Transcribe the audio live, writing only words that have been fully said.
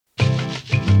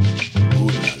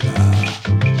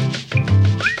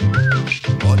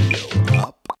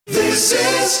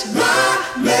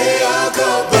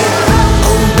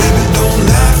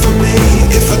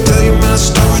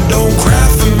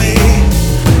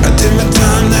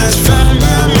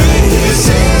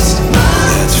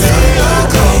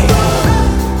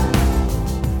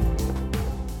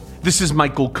This is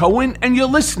Michael Cohen, and you're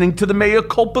listening to the Mea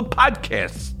Culpa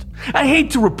podcast. I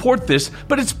hate to report this,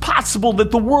 but it's possible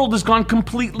that the world has gone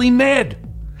completely mad.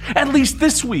 At least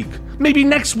this week. Maybe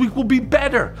next week will be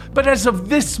better. But as of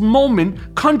this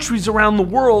moment, countries around the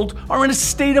world are in a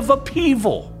state of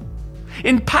upheaval.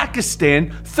 In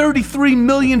Pakistan, 33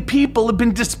 million people have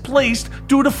been displaced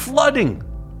due to flooding.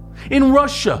 In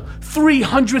Russia,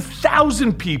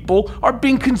 300,000 people are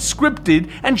being conscripted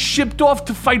and shipped off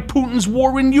to fight Putin's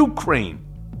war in Ukraine.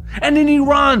 And in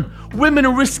Iran, women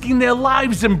are risking their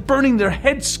lives and burning their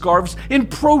headscarves in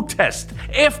protest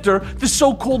after the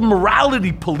so-called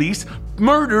morality police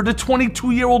murdered a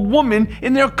 22-year-old woman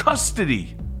in their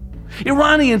custody.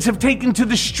 Iranians have taken to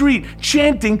the street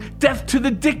chanting death to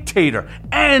the dictator,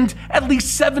 and at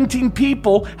least 17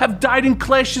 people have died in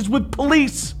clashes with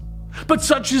police. But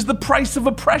such is the price of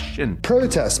oppression.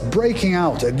 Protests breaking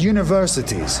out at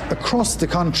universities across the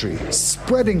country,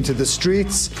 spreading to the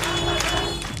streets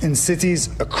in cities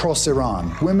across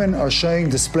Iran. Women are showing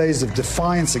displays of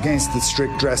defiance against the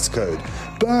strict dress code,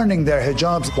 burning their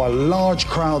hijabs while large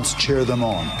crowds cheer them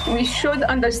on. We should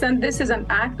understand this is an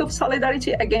act of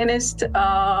solidarity against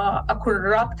a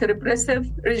corrupt,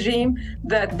 repressive regime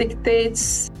that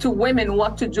dictates to women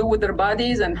what to do with their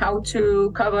bodies and how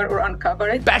to cover or uncover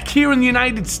it. Back here in the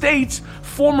United States,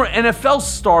 former NFL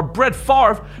star Brett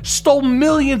Favre stole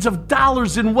millions of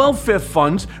dollars in welfare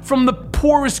funds from the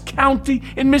poorest county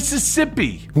in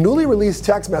Mississippi. Newly released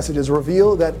text messages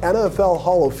reveal that NFL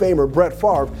Hall of Famer Brett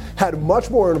Favre had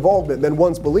much more involvement than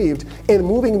once believed in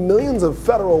moving millions of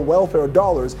federal welfare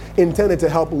dollars intended to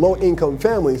help low-income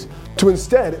families to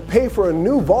instead pay for a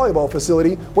new volleyball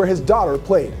facility where his daughter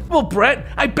played. Well, Brett,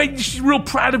 I bet she's real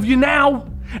proud of you now.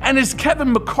 And as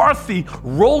Kevin McCarthy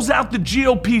rolls out the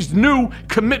GOP's new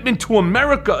Commitment to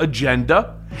America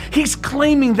agenda, he's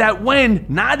claiming that when,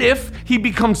 not if, he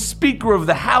becomes Speaker of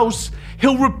the House,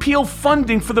 he'll repeal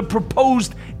funding for the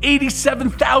proposed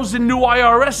 87,000 new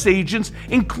IRS agents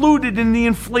included in the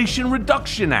Inflation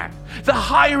Reduction Act. The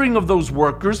hiring of those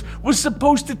workers was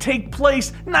supposed to take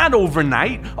place not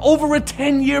overnight, over a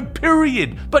 10-year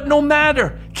period. But no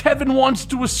matter, Kevin wants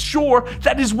to assure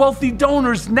that his wealthy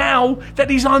donors now that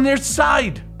he's on their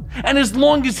side. And as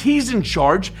long as he's in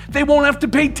charge, they won't have to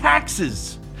pay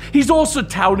taxes. He's also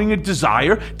touting a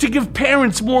desire to give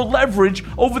parents more leverage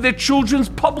over their children's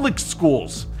public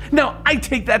schools. Now, I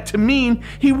take that to mean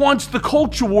he wants the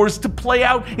culture wars to play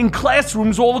out in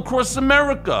classrooms all across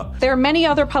America. There are many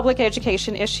other public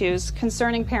education issues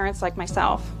concerning parents like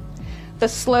myself. The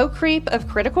slow creep of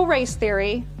critical race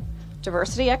theory,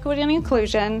 diversity, equity, and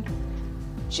inclusion,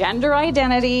 gender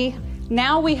identity.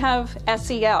 Now we have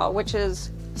SEL, which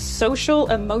is social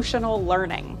emotional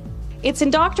learning. It's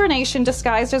indoctrination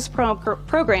disguised as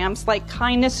programs like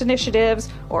kindness initiatives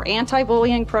or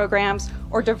anti-bullying programs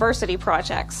or diversity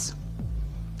projects.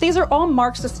 These are all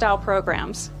Marxist-style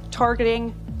programs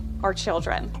targeting our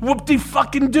children.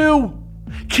 Whoop-de-fucking-do!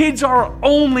 Kids are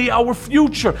only our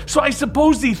future, so I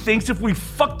suppose he thinks if we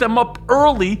fuck them up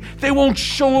early, they won't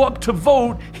show up to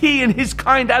vote he and his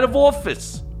kind out of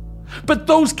office. But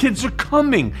those kids are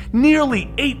coming.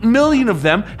 Nearly 8 million of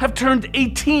them have turned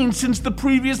 18 since the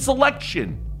previous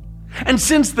election. And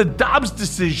since the Dobbs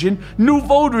decision, new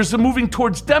voters are moving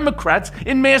towards Democrats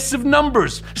in massive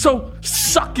numbers. So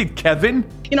suck it, Kevin.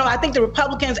 You know, I think the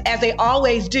Republicans, as they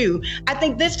always do, I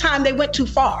think this time they went too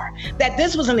far. That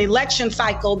this was an election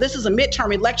cycle. This is a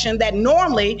midterm election that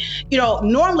normally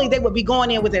they would be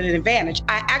going in with an advantage.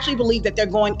 I actually believe that they're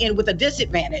going in with a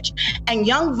disadvantage. And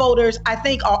young voters, I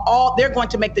think, they're going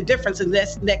to make the difference in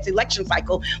this next election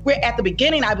cycle. We're at the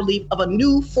beginning, I believe, of a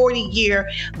new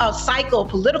 40-year cycle,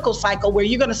 political cycle, where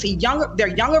you're going to see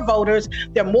they're younger voters.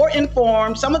 They're more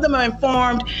informed. Some of them are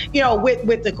informed,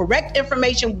 with the correct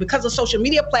information because of social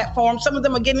media platforms. Some of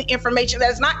them are getting information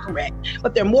that is not correct,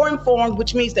 but they're more informed,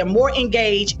 which means they're more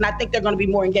engaged, and I think they're going to be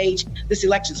more engaged this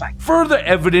election cycle. Further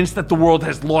evidence that the world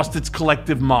has lost its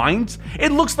collective minds.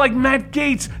 It looks like Matt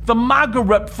Gaetz, the MAGA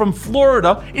rep from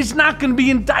Florida, is not going to be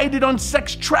indicted on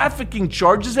sex trafficking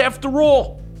charges after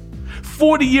all.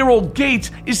 40-year-old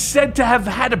Gaetz is said to have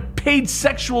had a paid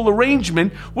sexual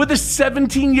arrangement with a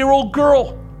 17-year-old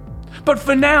girl. But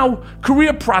for now,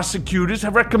 career prosecutors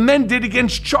have recommended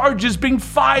against charges being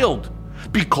filed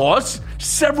because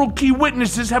several key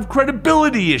witnesses have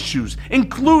credibility issues,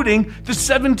 including the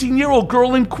 17-year-old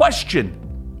girl in question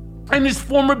and his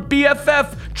former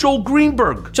BFF, Joel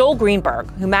Greenberg. Joel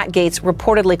Greenberg, who Matt Gaetz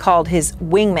reportedly called his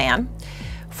wingman,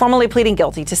 formally pleading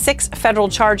guilty to 6 federal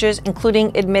charges,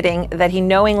 including admitting that he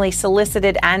knowingly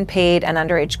solicited and paid an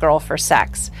underage girl for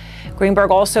sex.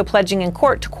 Greenberg also pledging in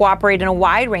court to cooperate in a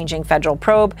wide-ranging federal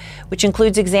probe, which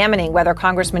includes examining whether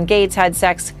Congressman Gates had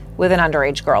sex with an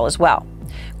underage girl as well.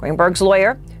 Greenberg's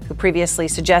lawyer, who previously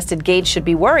suggested Gates should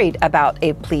be worried about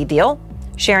a plea deal,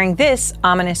 sharing this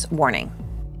ominous warning.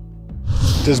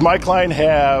 Does my client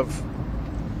have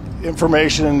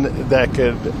information that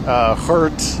could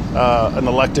hurt an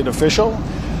elected official?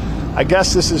 I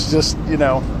guess this is just,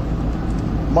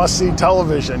 must-see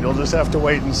television. You'll just have to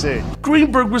wait and see.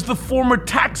 Greenberg was the former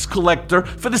tax collector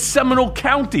for the Seminole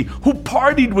County who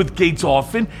partied with Gates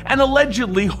often and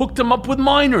allegedly hooked him up with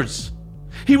minors.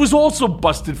 He was also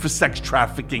busted for sex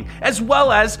trafficking, as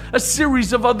well as a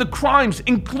series of other crimes,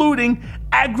 including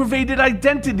aggravated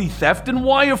identity theft and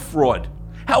wire fraud.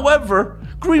 However,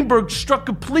 Greenberg struck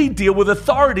a plea deal with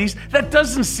authorities that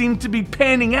doesn't seem to be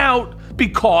panning out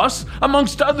because,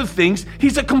 amongst other things,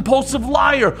 he's a compulsive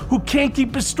liar who can't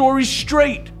keep his stories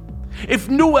straight. If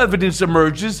new evidence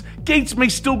emerges, Gates may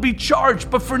still be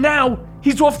charged, but for now,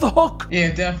 he's off the hook.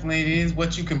 Yeah, definitely. It is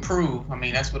what you can prove. I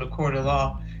mean, that's what a court of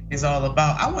law is all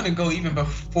about. I want to go even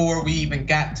before we even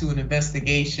got to an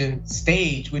investigation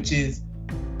stage, which is,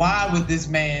 why would this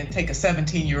man take a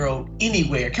 17-year-old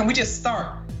anywhere? Can we just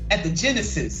start at the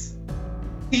genesis?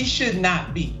 He should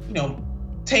not be,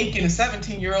 taking a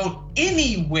 17-year-old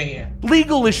anywhere.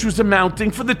 Legal issues are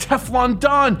mounting for the Teflon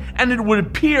Don, and it would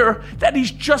appear that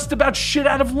he's just about shit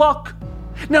out of luck.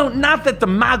 Now, not that the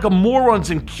MAGA morons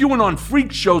and QAnon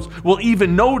freak shows will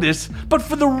even notice, but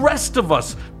for the rest of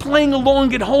us, playing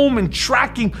along at home and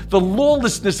tracking the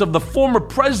lawlessness of the former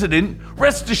president,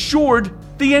 rest assured,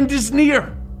 the end is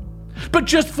near. But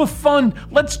just for fun,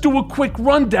 let's do a quick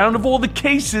rundown of all the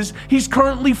cases he's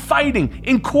currently fighting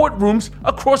in courtrooms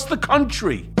across the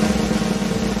country.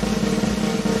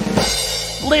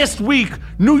 Last week,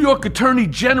 New York Attorney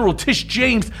General Tish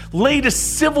James laid a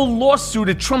civil lawsuit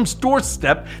at Trump's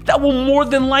doorstep that will more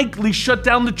than likely shut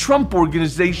down the Trump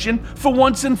Organization for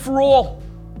once and for all.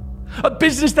 A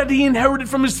business that he inherited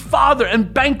from his father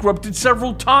and bankrupted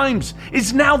several times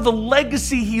is now the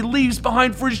legacy he leaves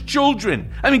behind for his children.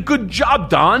 I mean, good job,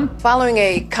 Don. Following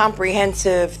a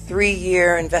comprehensive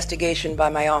 3-year investigation by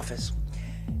my office,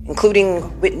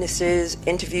 including witnesses,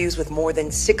 interviews with more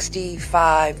than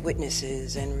 65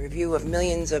 witnesses, and review of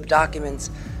millions of documents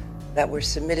that were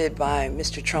submitted by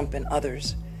Mr. Trump and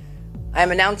others, I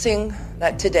am announcing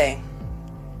that today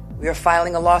we are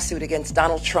filing a lawsuit against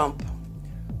Donald Trump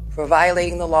for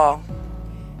violating the law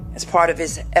as part of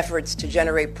his efforts to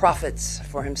generate profits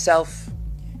for himself,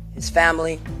 his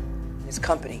family, his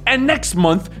company. And next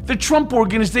month, the Trump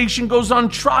Organization goes on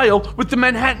trial with the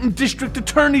Manhattan District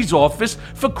Attorney's Office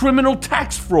for criminal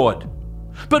tax fraud.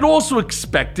 But also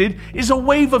expected is a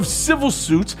wave of civil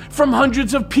suits from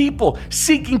hundreds of people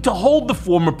seeking to hold the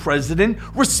former president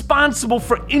responsible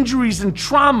for injuries and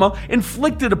trauma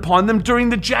inflicted upon them during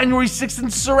the January 6th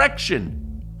insurrection.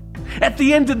 At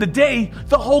the end of the day,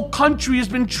 the whole country has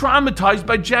been traumatized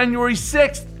by January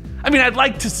 6th. I mean, I'd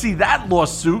like to see that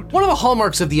lawsuit. One of the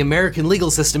hallmarks of the American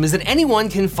legal system is that anyone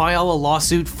can file a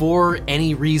lawsuit for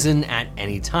any reason at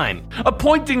any time.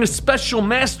 Appointing a special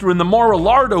master in the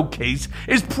Mar-a-Lago case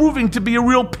is proving to be a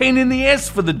real pain in the ass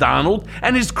for the Donald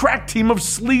and his crack team of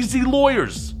sleazy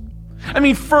lawyers. I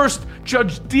mean, first,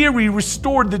 Judge Dearie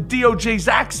restored the DOJ's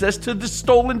access to the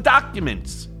stolen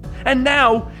documents. And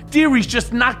now, Dearie's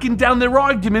just knocking down their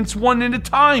arguments one at a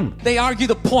time. They argue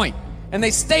the point, and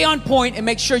they stay on point and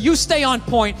make sure you stay on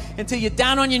point until you're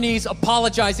down on your knees,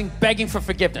 apologizing, begging for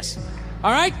forgiveness.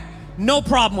 All right? No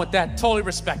problem with that. Totally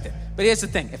respect it. But here's the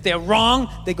thing. If they're wrong,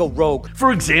 they go rogue.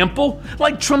 For example,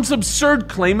 like Trump's absurd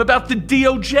claim about the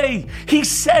DOJ. He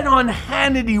said on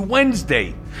Hannity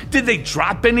Wednesday, did they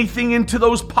drop anything into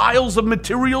those piles of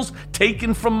materials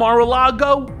taken from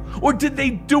Mar-a-Lago? Or did they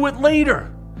do it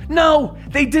later? No,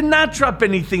 they did not drop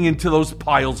anything into those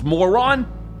piles, moron.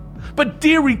 But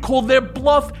Dearie called their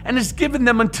bluff and has given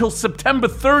them until September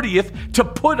 30th to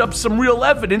put up some real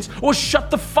evidence or shut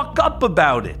the fuck up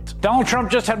about it. Donald Trump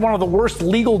just had one of the worst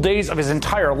legal days of his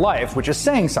entire life, which is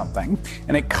saying something,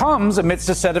 and it comes amidst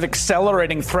a set of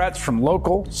accelerating threats from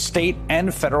local, state,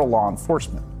 and federal law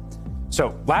enforcement.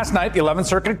 So last night, the 11th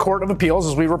Circuit Court of Appeals,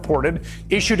 as we reported,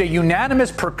 issued a unanimous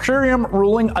per curiam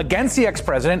ruling against the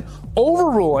ex-president,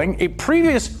 overruling a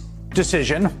previous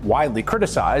decision, widely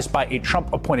criticized by a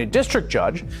Trump-appointed district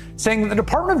judge, saying that the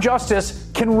Department of Justice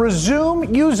can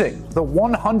resume using the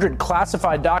 100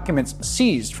 classified documents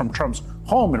seized from Trump's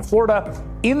home in Florida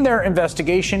in their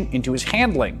investigation into his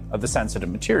handling of the sensitive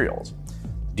materials.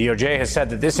 DOJ has said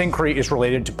that this inquiry is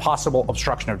related to possible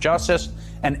obstruction of justice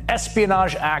and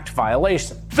Espionage Act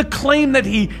violation. The claim that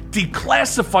he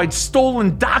declassified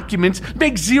stolen documents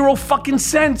makes zero fucking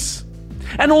sense.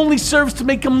 and only serves to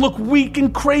make him look weak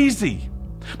and crazy.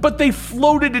 But they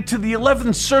floated it to the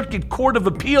 11th Circuit Court of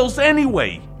Appeals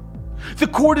anyway. The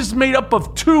court is made up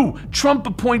of 2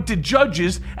 Trump-appointed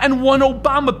judges and 1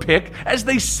 Obama pick as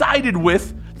they sided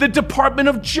with the Department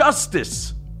of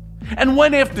Justice and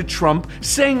went after Trump,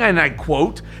 saying, and I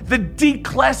quote, "The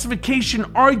declassification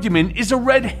argument is a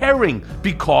red herring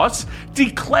because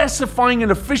declassifying an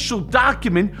official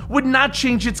document would not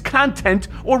change its content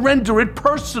or render it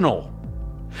personal."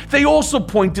 They also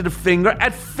pointed a finger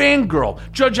at Fangirl,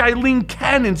 Judge Eileen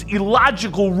Cannon's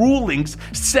illogical rulings,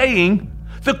 saying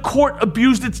the court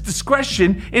abused its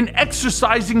discretion in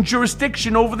exercising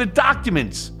jurisdiction over the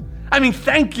documents. I mean,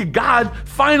 thank you, God,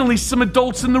 finally some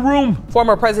adults in the room.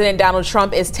 Former President Donald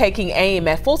Trump is taking aim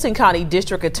at Fulton County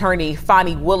District Attorney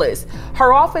Fani Willis.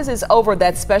 Her office is over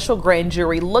that special grand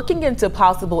jury looking into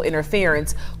possible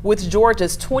interference with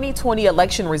Georgia's 2020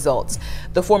 election results.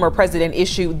 The former president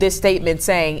issued this statement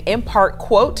saying, in part,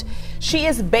 quote, "She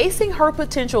is basing her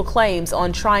potential claims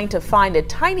on trying to find a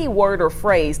tiny word or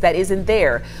phrase that isn't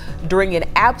there during an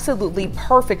absolutely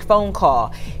perfect phone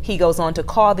call." He goes on to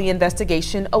call the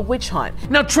investigation a witch hunt.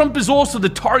 Now, Trump is also the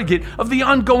target of the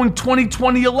ongoing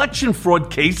 2020 election fraud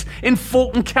case in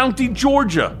Fulton County,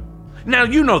 Georgia. Now,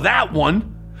 you know that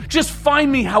one. Just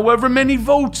find me however many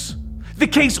votes. The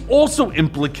case also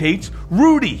implicates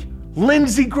Rudy,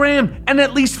 Lindsey Graham, and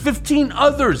at least 15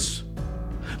 others.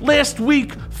 Last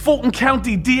week, Fulton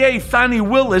County DA Fani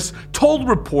Willis told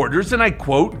reporters, and I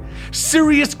quote,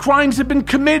 "serious crimes have been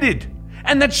committed,"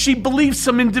 and that she believes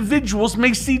some individuals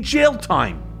may see jail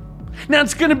time. Now,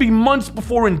 it's going to be months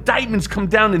before indictments come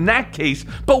down in that case,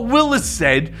 but Willis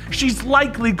said she's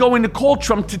likely going to call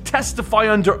Trump to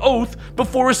testify under oath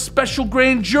before a special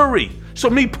grand jury. So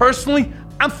me personally,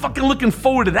 I'm fucking looking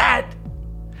forward to that.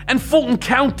 And Fulton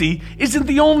County isn't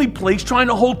the only place trying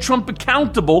to hold Trump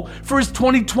accountable for his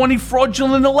 2020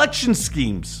 fraudulent election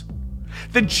schemes.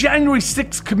 The January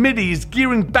 6th committee is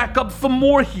gearing back up for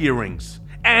more hearings.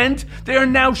 And they are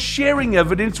now sharing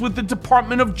evidence with the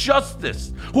Department of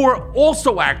Justice, who are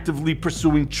also actively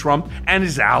pursuing Trump and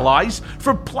his allies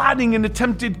for plotting an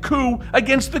attempted coup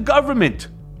against the government.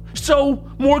 So,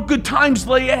 more good times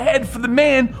lay ahead for the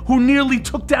man who nearly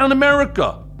took down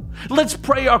America. Let's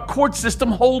pray our court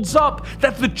system holds up,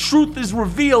 that the truth is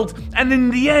revealed, and in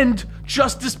the end,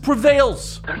 justice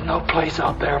prevails. There's no place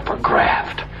out there for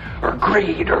graft, or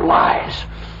greed, or lies,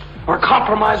 or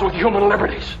compromise with human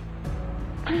liberties.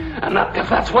 And if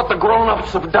that's what the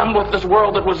grown-ups have done with this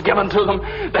world that was given to them,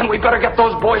 then we better get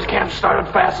those boys' camps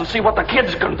started fast and see what the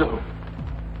kids can do.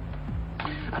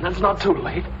 And it's not too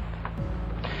late.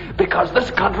 Because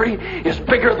this country is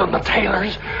bigger than the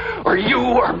Taylors, or you,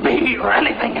 or me, or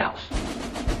anything else.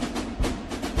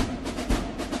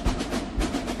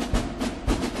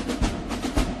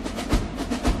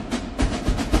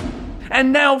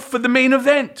 And now for the main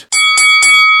event.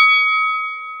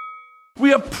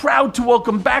 We are proud to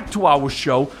welcome back to our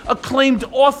show acclaimed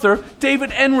author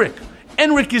David Enrich.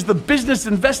 Enrich is the Business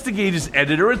Investigators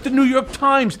editor at the New York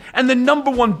Times and the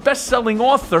 #1 best-selling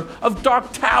author of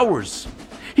Dark Towers.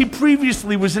 He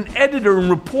previously was an editor and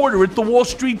reporter at the Wall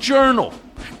Street Journal.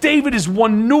 David has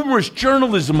won numerous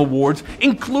journalism awards,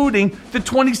 including the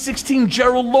 2016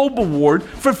 Gerald Loeb Award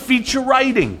for feature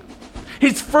writing.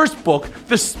 His first book,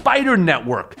 The Spider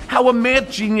Network, How a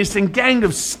Math Genius and Gang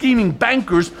of Scheming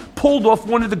Bankers Pulled Off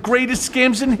One of the Greatest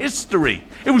Scams in History.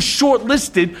 It was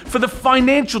shortlisted for the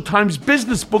Financial Times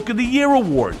Business Book of the Year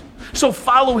Award. So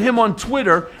follow him on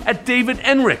Twitter at David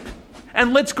Enrich.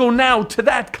 And let's go now to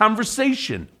that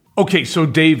conversation. Okay, so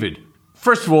David,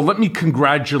 first of all, let me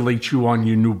congratulate you on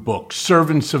your new book,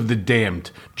 Servants of the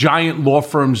Damned, Giant Law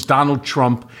Firms, Donald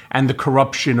Trump, and the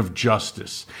Corruption of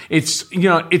Justice. It's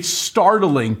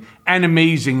startling and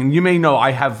amazing. And you may know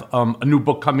I have a new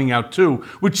book coming out too,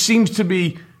 which seems to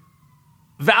be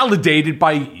validated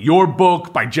by your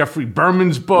book, by Jeffrey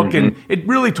Berman's book, and it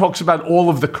really talks about all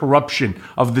of the corruption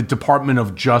of the Department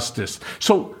of Justice.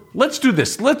 So let's do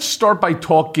this. Let's start by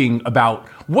talking about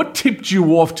what tipped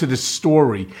you off to this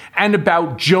story and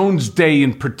about Jones Day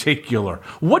in particular.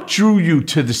 What drew you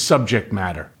to the subject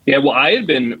matter? Yeah, well, I had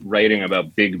been writing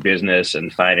about big business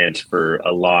and finance for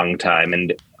a long time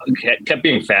and kept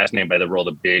being fascinated by the role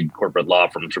that big corporate law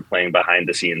firms were playing behind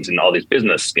the scenes in all these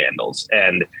business scandals.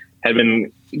 And had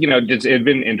been, it had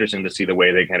been interesting to see the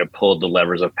way they kind of pulled the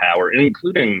levers of power,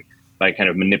 including by kind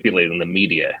of manipulating the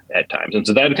media at times. And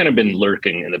so that had kind of been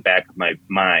lurking in the back of my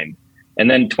mind. And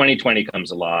then 2020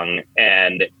 comes along,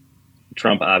 and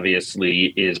Trump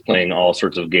obviously is playing all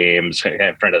sorts of games,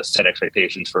 trying to set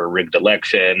expectations for a rigged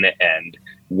election and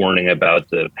warning about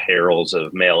the perils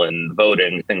of mail-in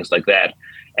voting, things like that.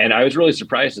 And I was really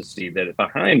surprised to see that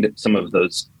behind some of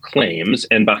those claims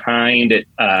and behind,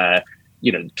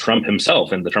 Trump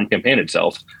himself and the Trump campaign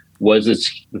itself was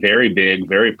this very big,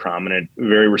 very prominent,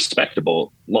 very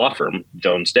respectable law firm,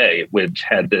 Jones Day, which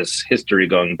had this history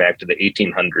going back to the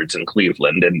 1800s in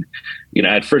Cleveland. And,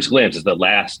 at first glance, is the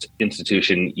last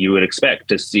institution you would expect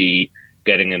to see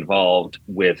getting involved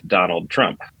with Donald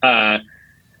Trump.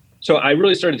 So I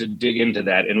really started to dig into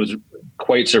that and was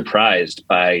quite surprised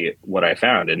by what I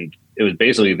found. And it was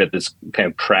basically that this kind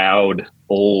of proud,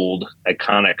 old,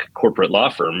 iconic corporate law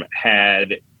firm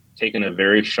had taken a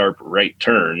very sharp right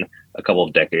turn a couple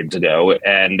of decades ago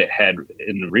and had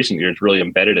in recent years really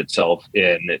embedded itself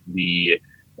in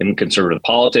conservative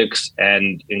politics,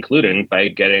 and including by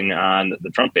getting on the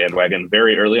Trump bandwagon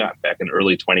very early on, back in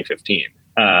early 2015.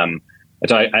 And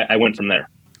so I went from there.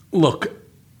 Look,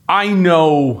 I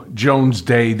know Jones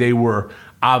Day. They were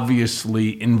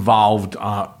obviously involved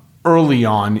early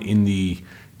on in the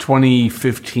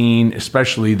 2015,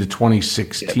 especially the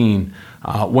 2016,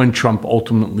 when Trump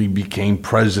ultimately became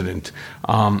president.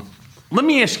 Let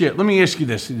me ask you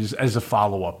this as a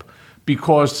follow-up,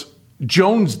 because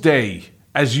Jones Day,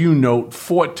 as you note,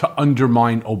 fought to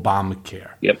undermine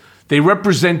Obamacare. Yep. They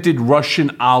represented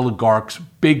Russian oligarchs,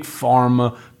 big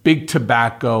pharma, big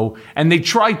tobacco, and they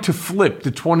tried to flip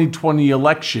the 2020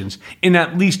 elections in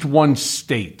at least one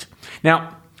state.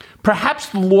 Now, perhaps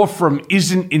the law firm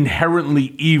isn't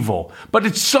inherently evil, but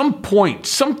at some point,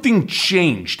 something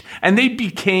changed, and they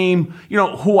became,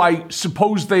 who I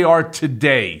suppose they are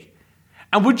today.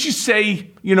 And would you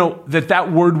say,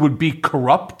 that word would be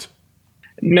corrupt?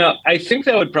 No, I think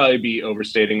that would probably be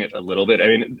overstating it a little bit. I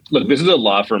mean, look, this is a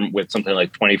law firm with something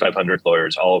like 2,500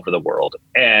 lawyers all over the world.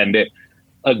 And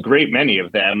a great many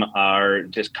of them are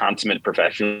just consummate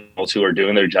professionals who are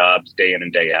doing their jobs day in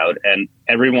and day out. And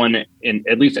everyone, in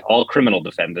at least all criminal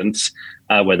defendants,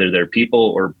 whether they're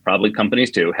people or probably companies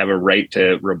too, have a right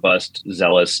to robust,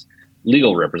 zealous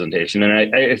legal representation.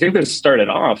 And I think this started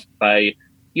off by,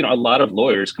 a lot of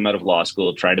lawyers come out of law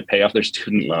school trying to pay off their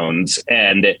student loans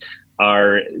and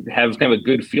have kind of a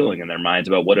good feeling in their minds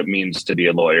about what it means to be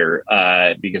a lawyer,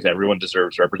 because everyone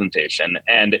deserves representation.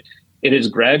 And it is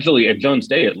gradually, at Jones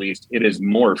Day at least, it has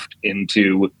morphed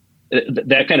into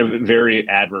that kind of very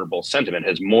admirable sentiment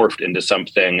has morphed into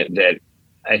something that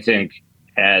I think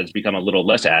has become a little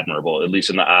less admirable, at least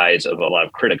in the eyes of a lot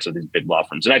of critics of these big law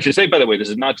firms. And I should say, by the way, this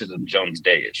is not just a Jones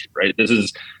Day issue, right? This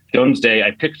is Jones Day.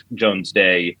 I picked Jones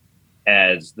Day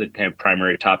as the kind of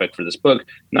primary topic for this book,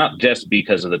 not just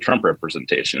because of the Trump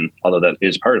representation, although that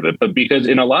is part of it, but because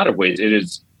in a lot of ways it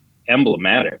is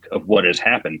emblematic of what has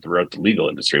happened throughout the legal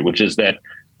industry, which is that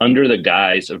under the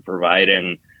guise of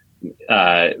providing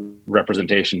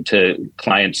representation to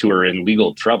clients who are in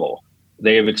legal trouble,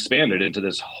 they have expanded into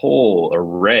this whole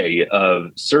array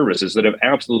of services that have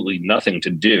absolutely nothing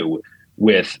to do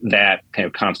with that kind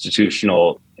of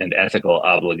constitutional and ethical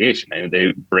obligation. And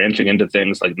they're branching into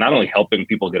things like not only helping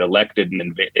people get elected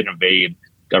and evade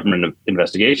government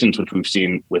investigations, which we've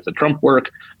seen with the Trump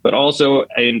work, but also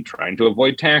in trying to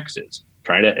avoid taxes,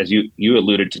 trying to, as you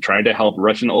alluded to, trying to help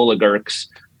Russian oligarchs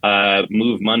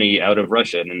move money out of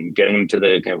Russia and getting them to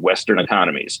the kind of Western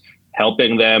economies,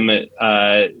 helping them,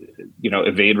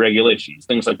 evade regulations,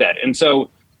 things like that. And so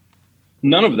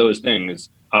none of those things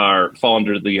fall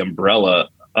under the umbrella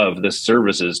of the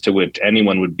services to which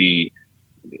anyone would be,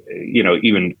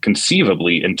 even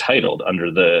conceivably entitled under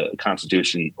the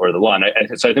Constitution or the law.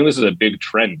 And so I think this is a big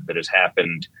trend that has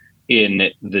happened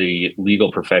in the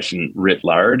legal profession writ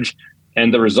large.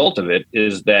 And the result of it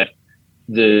is that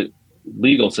the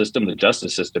legal system, the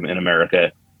justice system in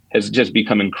America, has just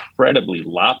become incredibly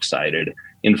lopsided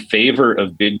in favor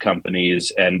of big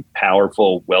companies and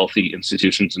powerful, wealthy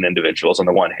institutions and individuals on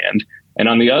the one hand. And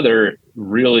on the other,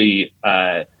 really,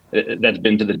 that's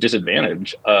been to the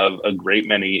disadvantage of a great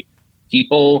many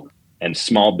people and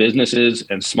small businesses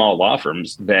and small law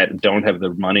firms that don't have the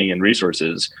money and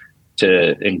resources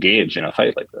to engage in a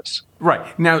fight like this.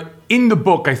 Right. Now, in the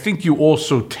book, I think you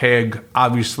also tag,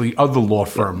 obviously, other law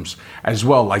firms as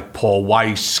well, like Paul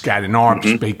Weiss, Skadden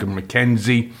Arps, Baker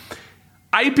McKenzie.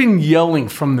 I've been yelling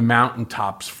from the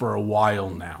mountaintops for a while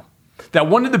now that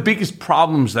one of the biggest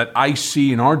problems that I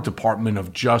see in our Department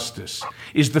of Justice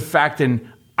is the fact, and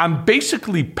I'm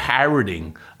basically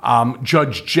parroting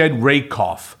Judge Jed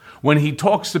Rakoff when he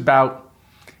talks about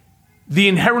the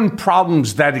inherent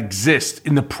problems that exist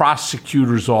in the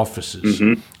prosecutor's offices.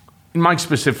 In my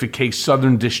specific case,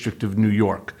 Southern District of New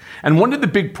York. And one of the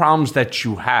big problems that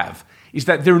you have is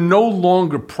that they're no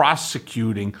longer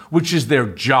prosecuting, which is their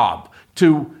job,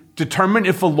 to determine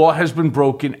if a law has been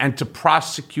broken and to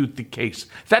prosecute the case.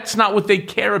 That's not what they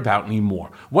care about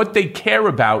anymore. What they care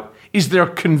about is their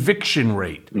conviction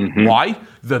rate. Mm-hmm. Why?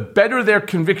 The better their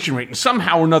conviction rate, and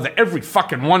somehow or another, every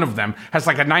fucking one of them has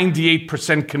like a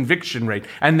 98% conviction rate,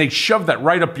 and they shove that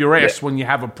right up your ass when you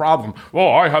have a problem.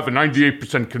 Oh, I have a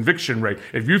 98% conviction rate.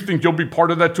 If you think you'll be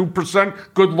part of that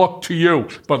 2%, good luck to you.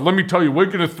 But let me tell you, we're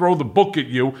going to throw the book at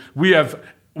you. We have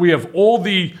all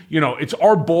the, it's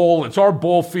our ball, it's our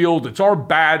ball field, it's our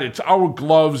bat, it's our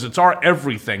gloves, it's our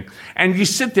everything. And you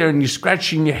sit there and you're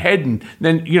scratching your head, and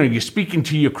then, you're speaking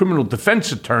to your criminal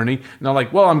defense attorney, and they're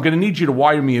like, well, I'm going to need you to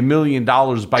wire me $1 million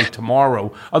by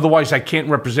tomorrow. Otherwise, I can't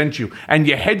represent you. And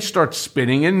your head starts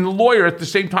spinning, and the lawyer at the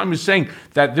same time is saying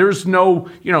that there's no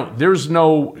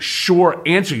sure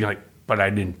answer. You're like, but I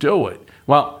didn't do it.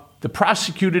 Well, the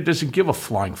prosecutor doesn't give a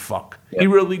flying fuck. He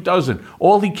really doesn't.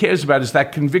 All he cares about is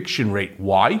that conviction rate.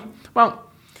 Why? Well,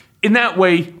 in that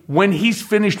way, when he's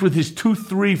finished with his 2,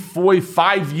 3, 4,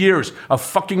 5 years of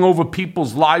fucking over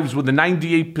people's lives with a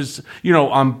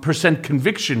 98% percent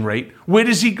conviction rate, where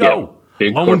does he go?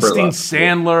 Lowenstein,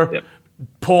 Sandler,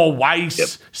 Paul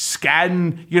Weiss,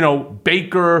 Skadden,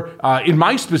 Baker. In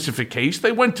my specific case,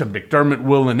 they went to McDermott,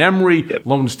 Will, and Emery,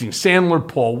 Lowenstein, Sandler,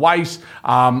 Paul Weiss.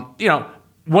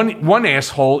 One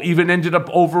asshole even ended up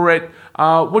over at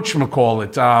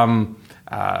whatchamacallit,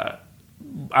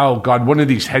 oh God, one of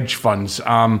these hedge funds.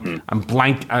 I'm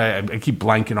blank. I keep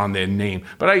blanking on their name,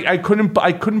 but I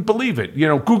couldn't believe it.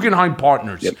 Guggenheim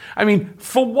Partners. I mean,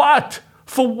 for what?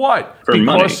 For what? Because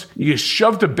money. You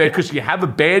shoved because you have a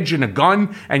badge and a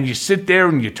gun, and you sit there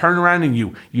and you turn around and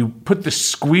you put the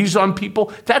squeeze on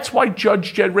people. That's why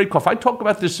Judge Jed Rakoff, I talk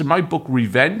about this in my book,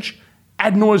 Revenge,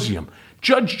 ad nauseum.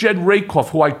 Judge Jed Rakoff,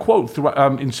 who I quote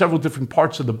in several different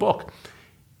parts of the book,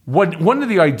 one of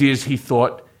the ideas he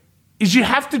thought is you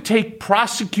have to take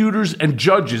prosecutors and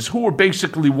judges, who are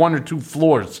basically 1 or 2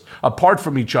 floors apart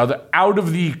from each other, out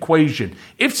of the equation.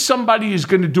 If somebody is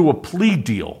going to do a plea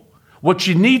deal, what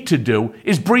you need to do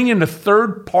is bring in a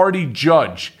third-party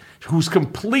judge who's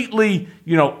completely,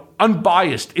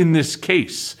 unbiased in this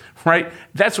case, right?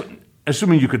 That's what,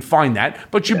 assuming you could find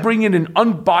that, but you bring in an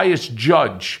unbiased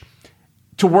judge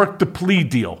to work the plea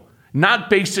deal, not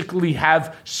basically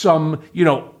have some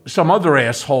other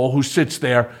asshole who sits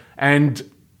there, and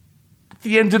at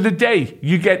the end of the day,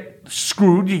 you get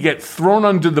screwed, you get thrown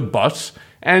under the bus,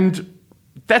 and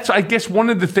that's, I guess,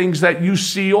 one of the things that you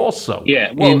see also.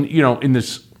 Yeah, well, in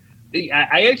this.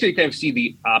 I actually kind of see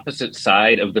the opposite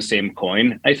side of the same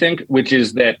coin, I think, which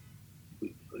is that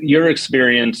your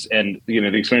experience and the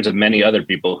experience of many other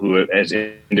people who, as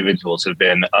individuals, have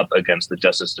been up against the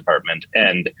Justice Department,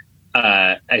 and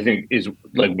I think is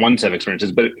like one set of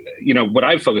experiences. But what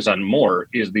I focus on more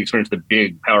is the experience that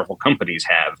big, powerful companies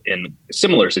have in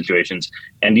similar situations,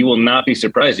 and you will not be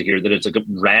surprised to hear that it's a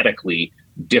radically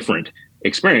different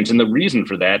experience. And the reason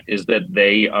for that is that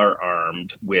they are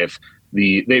armed with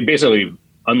they basically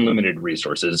unlimited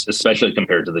resources, especially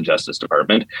compared to the Justice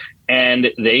Department.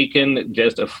 And they can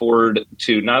just afford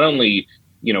to not only,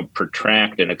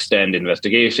 protract and extend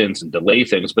investigations and delay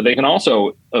things, but they can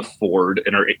also afford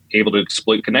and are able to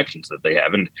exploit connections that they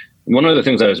have. And one of the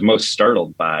things I was most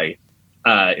startled by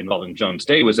involving Jones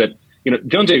Day was that,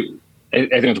 Jones Day, I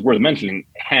think it's worth mentioning,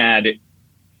 had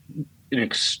an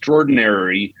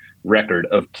extraordinary record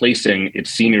of placing its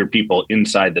senior people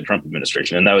inside the Trump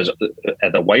administration. And that was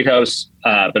at the White House,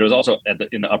 but it was also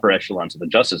in the upper echelons of the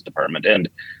Justice Department. And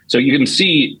so you can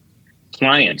see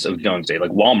clients of Jones Day,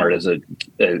 like Walmart is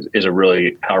a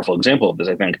really powerful example of this,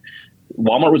 I think.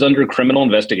 Walmart was under criminal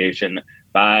investigation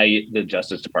by the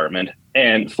Justice Department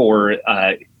and for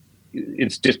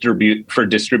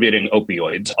distributing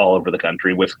opioids all over the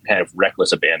country with kind of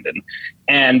reckless abandon.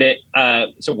 And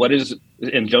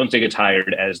and Jones Day gets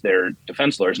hired as their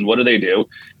defense lawyers. And what do?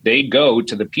 They go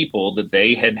to the people that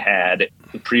they had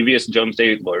the previous Jones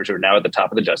Day lawyers who are now at the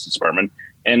top of the Justice Department,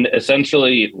 and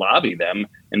essentially lobby them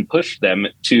and push them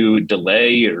to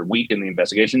delay or weaken the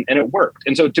investigation. And it worked.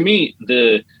 And so to me,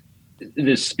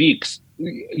 this speaks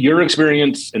your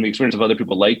experience and the experience of other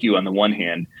people like you on the one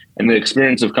hand, and the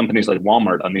experience of companies like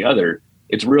Walmart on the other.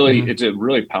 It's really it's a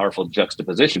really powerful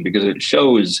juxtaposition, because it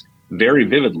shows very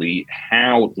vividly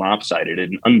how lopsided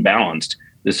and unbalanced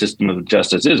the system of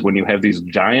justice is when you have these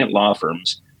giant law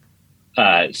firms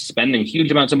spending huge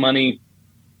amounts of money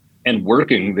and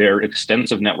working their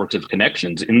extensive networks of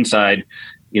connections inside,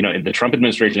 in the Trump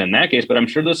administration in that case. But I'm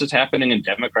sure this is happening in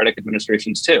Democratic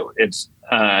administrations too. It's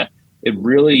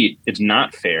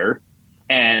not fair.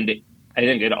 And I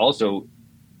think it also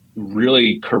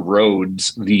really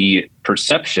corrodes the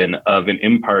perception of an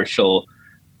impartial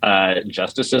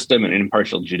justice system and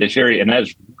impartial judiciary, and that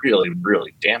is really,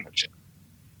 really damaging.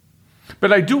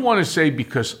 But I do want to say,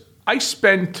 because I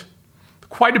spent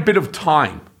quite a bit of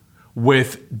time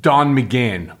with Don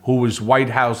McGahn, who was White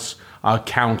House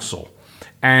counsel.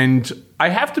 And I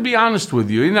have to be honest with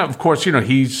you. Of course,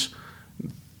 he's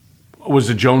was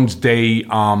a Jones Day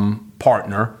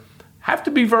partner. Have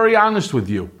to be very honest with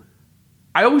you.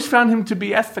 I always found him to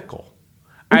be ethical.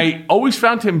 I always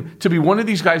found him to be one of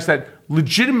these guys that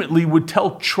legitimately would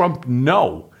tell Trump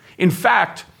no. In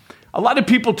fact, a lot of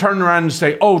people turn around and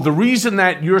say, oh, the reason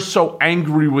that you're so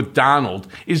angry with Donald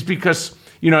is because,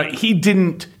 he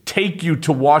didn't take you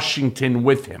to Washington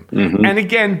with him. Mm-hmm. And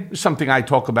again, something I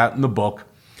talk about in the book,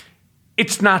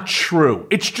 it's not true.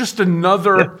 It's just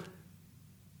another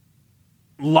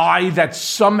lie that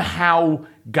somehow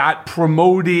got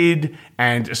promoted,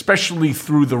 and especially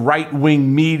through the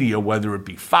right-wing media, whether it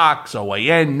be Fox,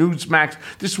 OAN, Newsmax.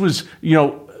 This was,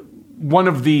 one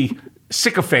of the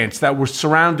sycophants that were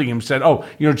surrounding him said,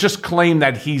 just claim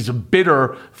that he's a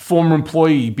bitter former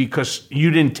employee because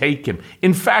you didn't take him.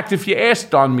 In fact, if you ask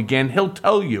Don McGahn, he'll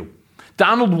tell you,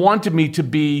 Donald wanted me to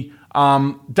be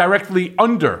directly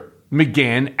under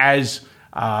McGahn as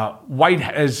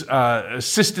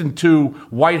assistant to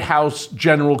White House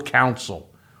General Counsel.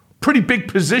 Pretty big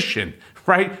position,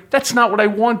 right? That's not what I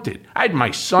wanted. I had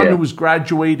my son who was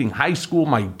graduating high school,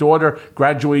 my daughter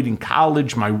graduating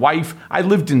college, my wife. I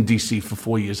lived in D.C. for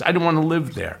 4 years. I didn't want to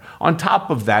live there. On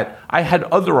top of that, I had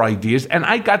other ideas, and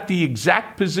I got the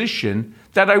exact position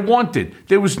that I wanted.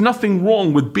 There was nothing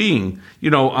wrong with being,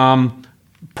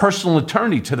 personal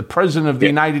attorney to the President of the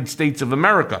United States of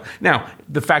America. Now,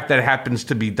 the fact that it happens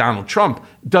to be Donald Trump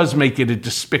does make it a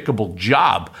despicable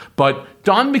job. But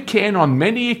Don McGahn, on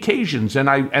many occasions, and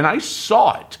I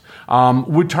saw it,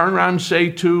 would turn around and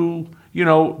say to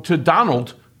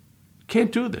Donald,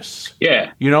 "Can't do this.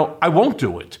 Yeah, I won't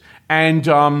do it." And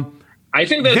I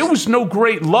think there was no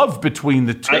great love between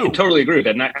the two. I totally agree with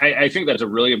that, and I think that's a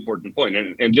really important point.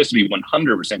 And just to be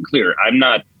 100% clear, I'm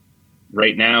not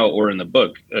right now or in the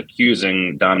book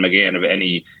accusing Don McGahn of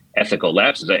any ethical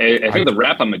lapses. I think the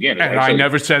rap on McGahn is and I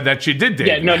never said that you did,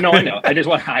 David. Yeah, no, I know. I just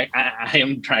want I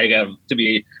am trying to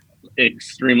be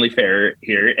extremely fair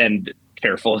here and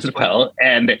careful as well.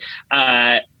 And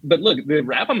but look, the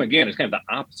rap on McGahn is kind of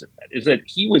the opposite of that, is that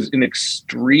he was an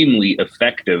extremely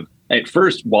effective, at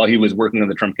first while he was working on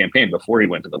the Trump campaign before he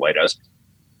went to the White House,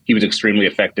 he was extremely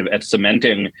effective at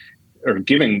cementing or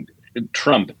giving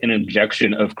Trump an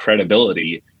injection of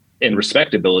credibility and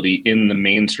respectability in the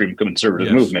mainstream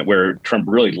conservative movement, where Trump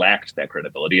really lacked that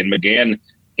credibility. And McGahn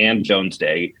and Jones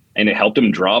Day, and it helped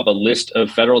him draw up a list of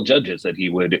federal judges that he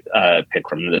would pick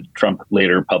from that Trump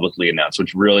later publicly announced,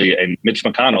 which really, and Mitch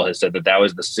McConnell has said that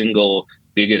was the single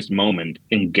biggest moment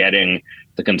in getting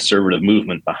the conservative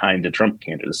movement behind the Trump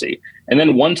candidacy. And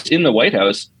then once in the White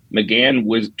House,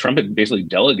 Trump had basically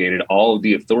delegated all of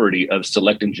the authority of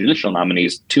selecting judicial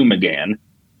nominees to McGahn.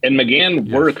 And McGahn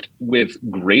worked with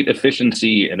great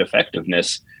efficiency and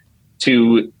effectiveness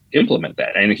to implement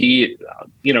that. And he,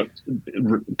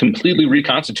 completely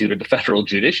reconstituted the federal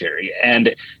judiciary.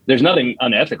 And there's nothing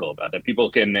unethical about that. People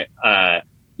can,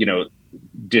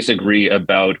 disagree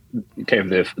about kind of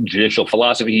the judicial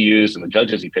philosophy he used and the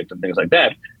judges he picked and things like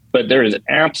that. But there is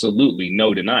absolutely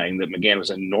no denying that McGahn was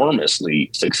enormously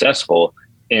successful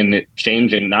in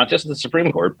changing not just the Supreme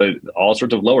Court, but all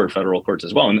sorts of lower federal courts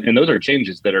as well. And those are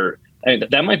changes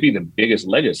that might be the biggest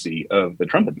legacy of the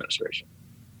Trump administration.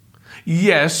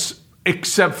 Yes,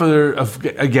 except for,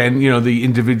 again, the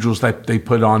individuals that they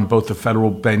put on both the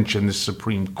federal bench and the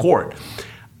Supreme Court.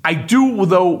 I do,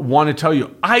 though, want to tell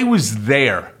you, I was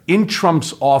there in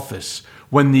Trump's office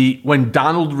when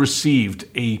Donald received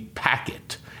a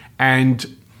packet.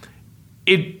 And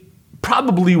it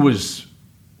probably was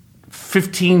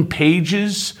 15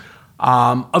 pages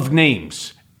of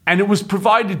names. And it was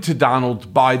provided to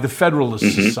Donald by the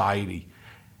Federalist Society.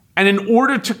 And in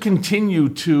order to continue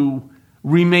to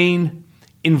remain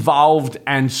involved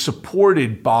and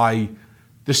supported by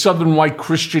the Southern White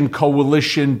Christian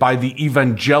Coalition, by the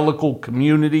evangelical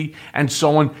community, and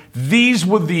so on, these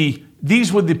were the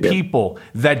people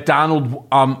that Donald,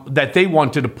 that they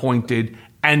wanted appointed,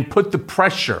 and put the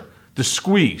pressure, the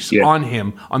squeeze on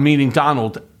him, meaning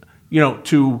Donald,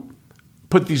 to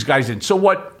put these guys in. So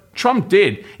what Trump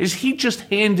did is he just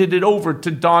handed it over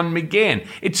to Don McGahn.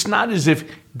 It's not as if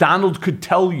Donald could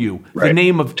tell you the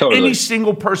name of any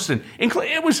single person.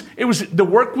 It was the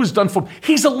work was done for him.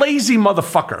 He's a lazy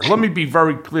motherfucker. Let me be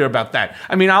very clear about that.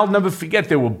 I mean, I'll never forget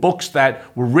there were books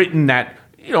that were written that,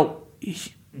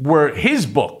 were his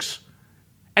books,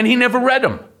 and he never read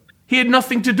them. He had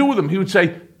nothing to do with them. He would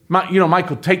say,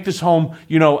 Michael, take this home,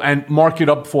 and mark it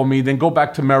up for me, then go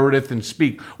back to Meredith and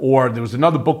speak. Or there was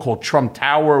another book called Trump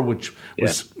Tower, which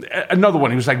was another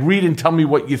one. He was like, read and tell me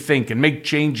what you think and make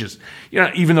changes.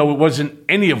 Even though it wasn't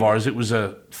any of ours, it was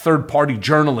a third-party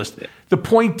journalist. Yeah. The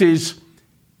point is,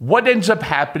 what ends up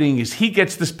happening is he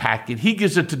gets this packet, he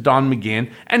gives it to Don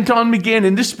McGahn, and Don McGahn,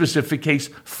 in this specific case,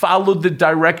 followed the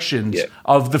directions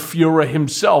of the Fuhrer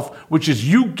himself, which is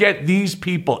you get these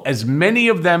people, as many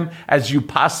of them as you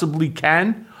possibly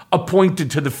can,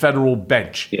 appointed to the federal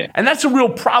bench. Yeah. And that's a real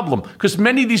problem, because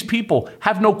many of these people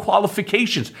have no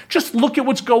qualifications. Just look at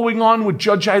what's going on with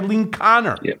Judge Eileen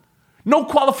Connor. Yeah. No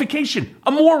qualification.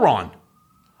 A moron.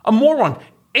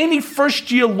 Any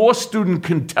first-year law student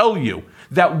can tell you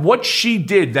that what she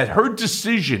did, that her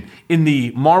decision in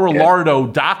the Mar-a-Lago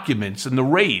documents and the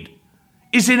raid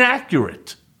is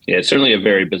inaccurate. Yeah, it's certainly a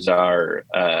very bizarre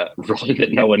role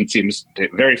that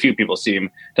very few people seem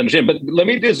to understand. But let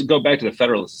me just go back to the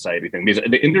Federalist Society thing, because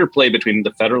the interplay between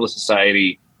the Federalist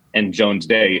Society and Jones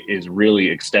Day is really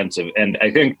extensive. And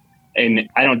I think, and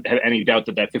I don't have any doubt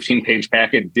that 15-page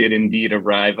packet did indeed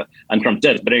arrive on Trump's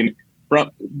desk.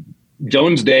 But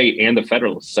Jones Day and the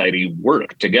Federalist Society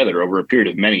worked together over a period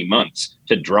of many months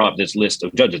to draw up this list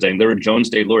of judges. And there were Jones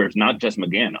Day lawyers, not just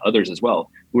McGahn, others as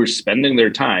well, who were spending their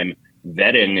time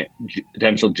vetting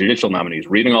potential judicial nominees,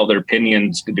 reading all their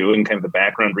opinions, doing kind of the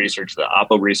background research, the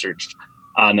Oppo research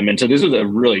on them. And so this was a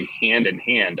really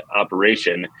hand-in-hand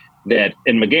operation that,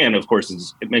 and McGahn, of course,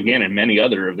 McGahn and many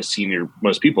other of the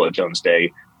most people at Jones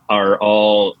Day are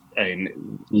all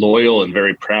loyal and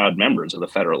very proud members of the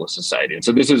Federalist Society. And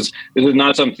so this is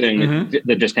not something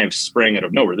that just kind of sprang out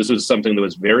of nowhere. This was something that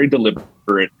was very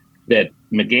deliberate, that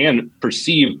McGahn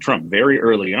perceived Trump very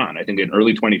early on. I think in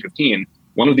early 2015,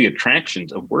 one of the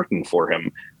attractions of working for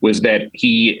him was that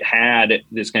he had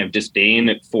this kind of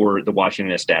disdain for the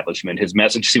Washington establishment. His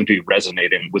message seemed to be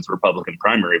resonating with Republican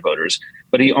primary voters,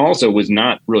 but he also was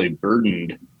not really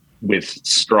burdened with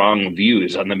strong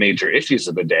views on the major issues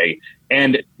of the day.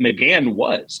 And McGahn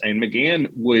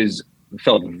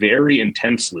felt very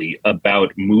intensely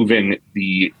about moving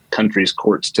the country's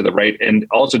courts to the right and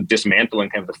also dismantling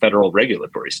kind of the federal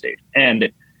regulatory state.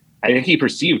 And I think he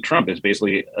perceived Trump as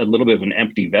basically a little bit of an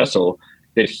empty vessel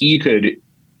that he could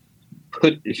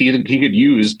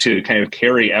use to kind of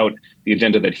carry out the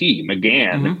agenda that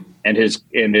McGahn and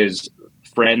his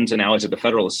friends and allies at the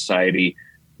Federalist Society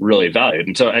really valued.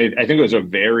 And so I think it was a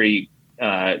very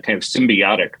kind of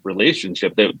symbiotic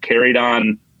relationship that carried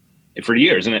on for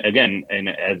years. And again, and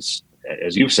as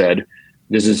you've said,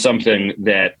 this is something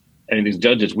that, these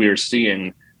judges, we are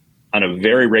seeing on a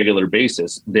very regular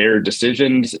basis, their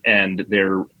decisions and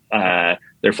their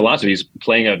philosophies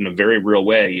playing out in a very real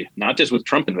way, not just with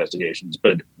Trump investigations,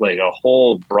 but like a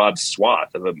whole broad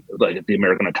swath of the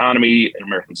American economy and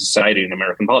American society and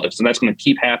American politics. And that's going to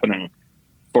keep happening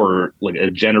for like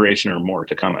a generation or more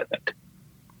to come, I think.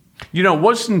 It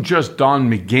wasn't just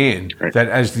Don McGahn that,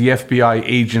 as the FBI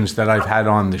agents that I've had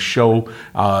on the show,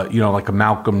 like a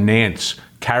Malcolm Nance,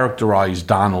 characterized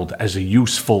Donald as a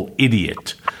useful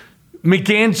idiot.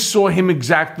 McGahn saw him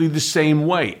exactly the same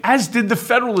way, as did the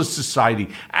Federalist Society,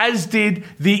 as did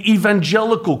the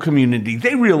evangelical community.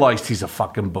 They realized he's a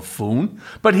fucking buffoon,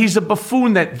 but he's a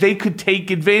buffoon that they could take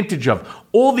advantage of.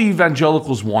 All the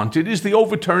evangelicals wanted is the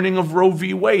overturning of Roe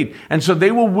v. Wade. And so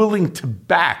they were willing to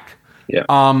back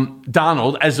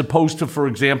Donald, as opposed to, for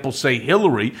example, say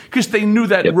Hillary, because they knew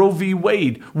that Roe v.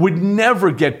 Wade would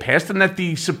never get passed and that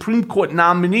the Supreme Court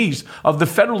nominees of the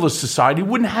Federalist Society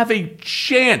wouldn't have a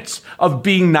chance of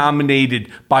being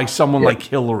nominated by someone like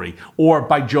Hillary or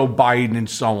by Joe Biden and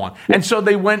so on. And so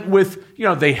they went with,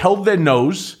 they held their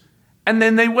nose and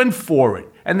then they went for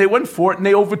it. And they went for it and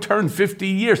they overturned 50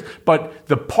 years. But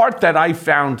the part that I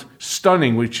found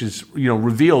stunning, which is,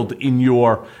 revealed in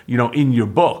your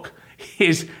book,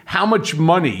 is how much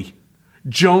money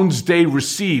Jones Day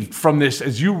received from this,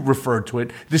 as you referred to it,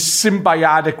 this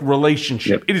symbiotic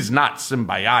relationship. It is not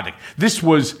symbiotic. This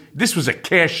was a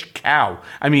cash cow.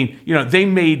 They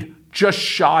made just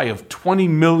shy of $20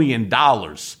 million.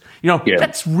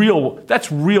 That's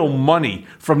real money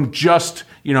from just,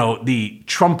 the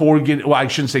Trump I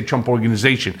shouldn't say Trump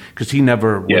organization, because he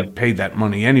never would pay that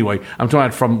money anyway. I'm talking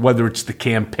about from whether it's the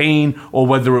campaign or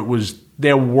whether it was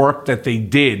their work that they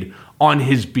did on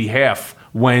his behalf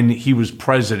when he was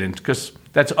president, because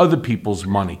that's other people's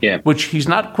money, which he's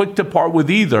not quick to part with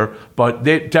either, but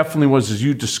that definitely was, as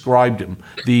you described him,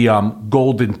 the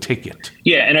golden ticket.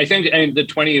 Yeah, and I think the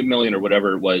 $20 million or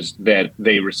whatever it was that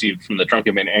they received from the Trump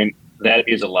campaign, and that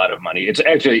is a lot of money. It's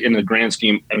actually, in the grand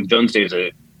scheme, Jones Day is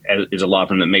a law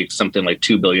firm that makes something like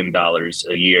 $2 billion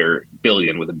a year,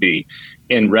 billion with a B.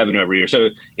 in revenue every year. So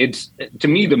it's, to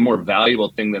me, the more valuable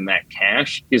thing than that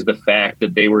cash is the fact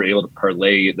that they were able to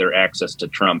parlay their access to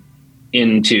Trump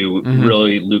into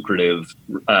really lucrative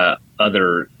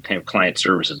other kind of client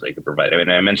services they could provide. I mean,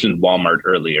 I mentioned Walmart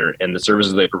earlier, and the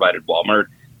services they provided Walmart,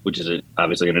 which is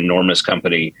obviously an enormous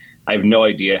company. I have no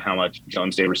idea how much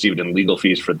Jones Day received in legal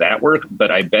fees for that work, but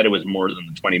I bet it was more than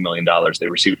the $20 million they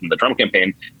received from the Trump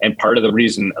campaign. And a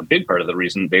big part of the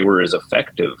reason they were as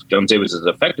effective, Jones Day was as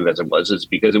effective as it was, is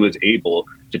because it was able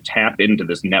to tap into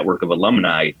this network of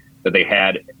alumni that they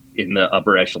had in the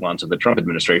upper echelons of the Trump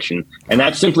administration. And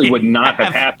that simply would not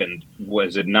have happened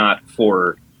was it not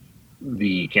for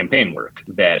the campaign work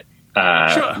that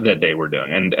that they were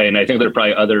doing. And I think there are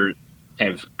probably other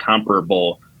kind of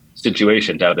comparable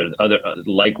situations out there, other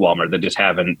like Walmart, that just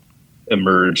haven't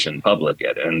emerged in public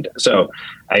yet. And so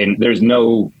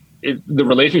the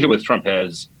relationship with Trump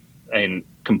has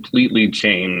completely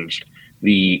changed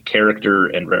the character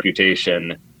and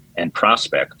reputation and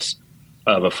prospects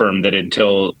of a firm that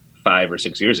until 5 or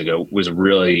 6 years ago was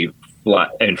really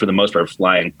and for the most part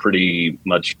flying pretty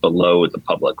much below the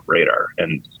public radar.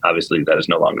 And obviously that is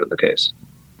no longer the case.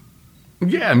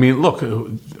 Yeah, I mean, look,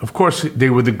 of course they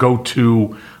were the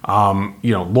go-to,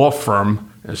 law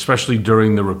firm, especially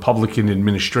during the Republican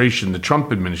administration, the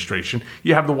Trump administration.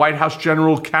 You have the White House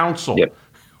General Counsel,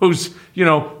 who's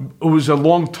a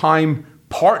longtime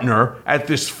partner at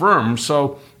this firm.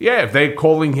 So, yeah, if they're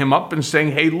calling him up and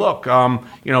saying, hey, look,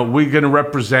 we're going to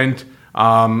represent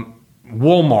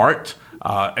Walmart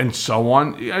and so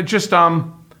on,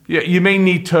 you may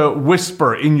need to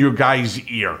whisper in your guy's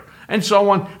ear. And so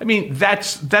on. I mean,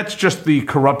 that's just the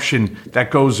corruption that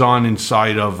goes on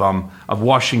inside of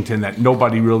Washington that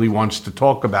nobody really wants to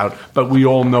talk about, but we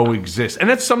all know exists. And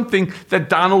that's something that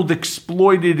Donald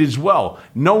exploited as well,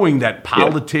 knowing that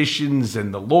politicians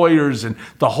and the lawyers and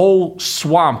the whole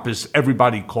swamp, as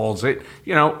everybody calls it,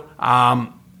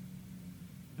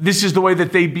 this is the way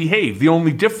that they behave. The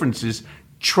only difference is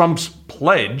Trump's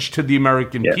pledge to the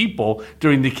American people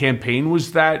during the campaign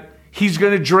was that he's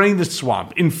going to drain the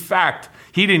swamp. In fact,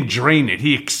 he didn't drain it.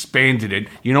 He expanded it.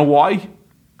 You know why?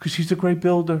 Because he's a great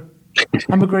builder.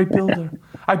 I'm a great builder.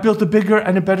 I built a bigger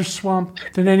and a better swamp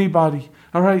than anybody.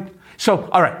 All right? So,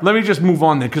 all right, let me just move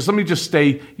on then, because let me just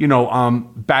stay,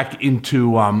 back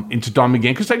into Don McGahn,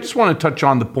 because I just want to touch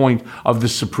on the point of the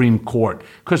Supreme Court.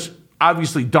 Because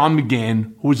obviously Don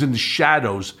McGahn, who was in the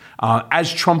shadows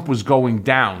as Trump was going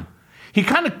down, he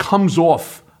kind of comes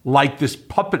off like this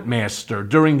puppet master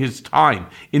during his time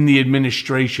in the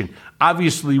administration.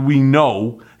 Obviously, we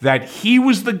know that he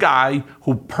was the guy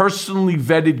who personally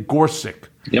vetted Gorsuch.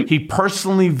 He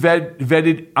personally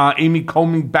vetted Amy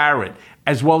Coney Barrett,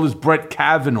 as well as Brett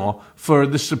Kavanaugh for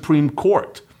the Supreme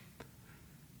Court.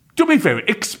 Do me a favor,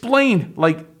 explain,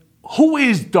 who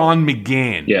is Don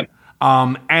McGahn?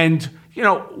 And,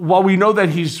 while we know that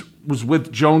was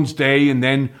with Jones Day and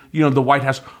then, the White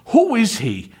House, who is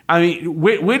he? I mean,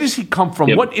 where does he come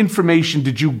from? What information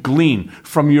did you glean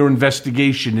from your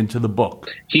investigation into the book?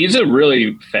 He's a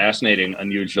really fascinating,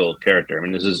 unusual character. I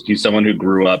mean, he's someone who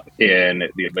grew up in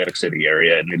the Atlantic City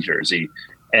area in New Jersey.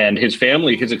 And his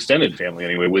family, his extended family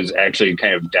anyway, was actually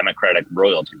kind of Democratic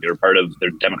royalty. They were part of their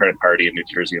Democratic Party in New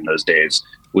Jersey in those days,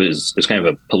 was kind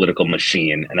of a political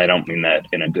machine. And I don't mean that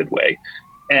in a good way.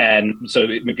 And so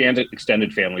McGahn's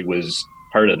extended family was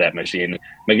part of that machine.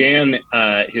 McGahn,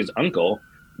 his uncle,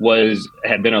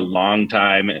 had been a long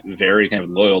time, very kind of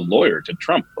loyal lawyer to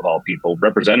Trump, of all people,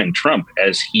 representing Trump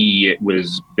as he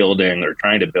was building or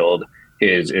trying to build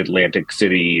his Atlantic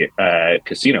City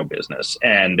casino business.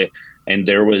 And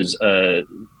there was a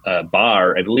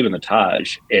bar, I believe in the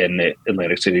Taj in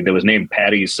Atlantic City, that was named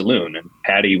Patty's Saloon. And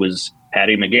Patty was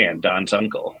Patty McGahn, Don's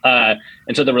uncle.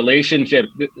 And so the relationship,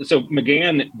 so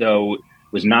McGahn, though,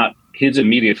 his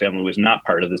immediate family was not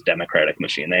part of this Democratic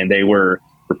machine. And they were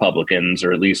Republicans,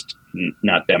 or at least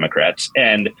not Democrats.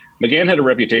 And McGahn had a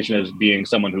reputation as being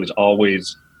someone who was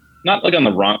always not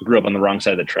grew up on the wrong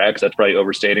side of the tracks. That's probably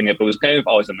overstating it, but was kind of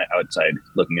always on the outside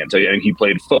looking in. So I think he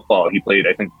played football, he played,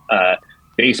 I think,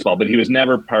 baseball, but he was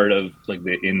never part of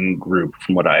the in group,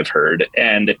 from what I've heard.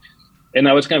 And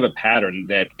that was kind of a pattern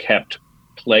that kept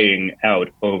playing out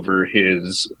over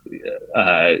his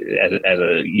as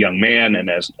a young man and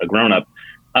as a grown up.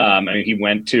 He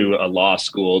went to a law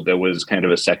school that was kind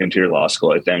of a second-tier law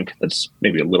school, I think. That's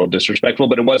maybe a little disrespectful,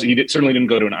 but it was. He certainly didn't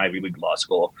go to an Ivy League law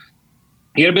school.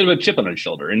 He had a bit of a chip on his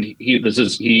shoulder, and he was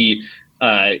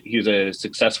a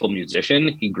successful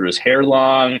musician. He grew his hair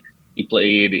long.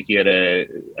 He had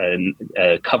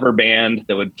a cover band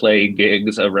that would play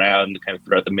gigs around kind of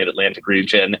throughout the Mid-Atlantic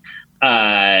region.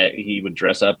 He would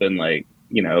dress up in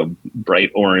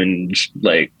bright orange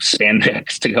like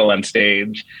spandex to go on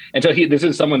stage. And so this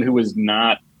is someone who was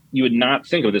not, you would not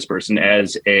think of this person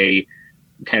as a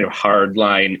kind of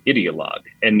hardline ideologue.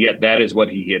 And yet that is what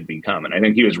he had become. And I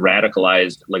think he was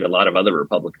radicalized, like a lot of other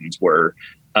Republicans were,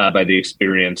 by the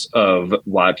experience of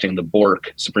watching the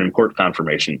Bork Supreme Court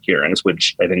confirmation hearings,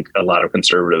 which I think a lot of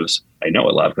conservatives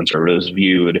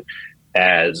viewed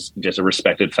as just a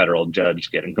respected federal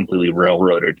judge getting completely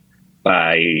railroaded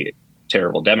by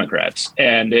terrible Democrats.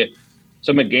 And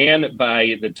so McGahn,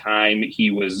 by the time he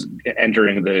was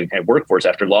entering the workforce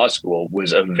after law school,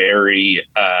 was a very,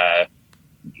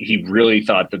 he really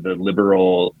thought that the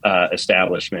liberal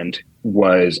establishment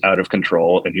was out of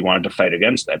control, and he wanted to fight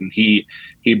against that. And he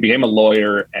became a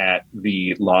lawyer at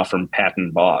the law firm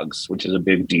Patton Boggs, which is a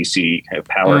big DC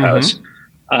powerhouse.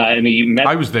 And he met.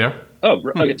 I was there. Oh,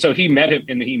 okay. So he met him,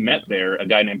 and he met there a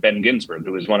guy named Ben Ginsberg,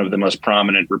 who was one of the most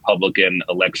prominent Republican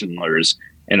election lawyers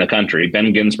in the country.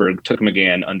 Ben Ginsberg took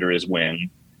McGahn under his wing,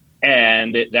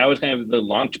 and that was kind of the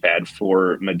launch pad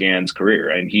for McGahn's career.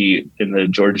 And in the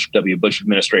George W. Bush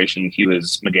administration,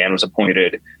 McGahn was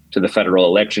appointed to the Federal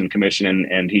Election Commission,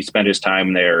 and he spent his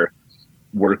time there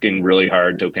working really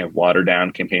hard to kind of water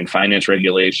down campaign finance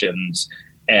regulations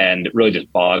and really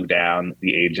just bog down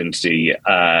the agency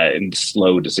and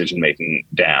slow decision-making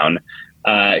down.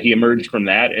 He emerged from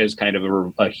that as kind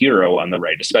of a hero on the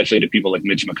right, especially to people like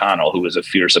Mitch McConnell, who was a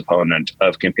fierce opponent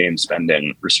of campaign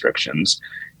spending restrictions.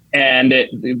 And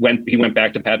he went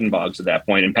back to Patton Boggs at that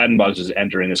point, and Patton Boggs was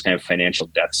entering this kind of financial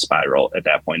death spiral at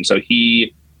that point. So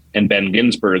he and Ben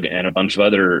Ginsberg and a bunch of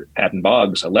other Patton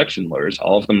Boggs election lawyers,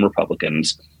 all of them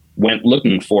Republicans, went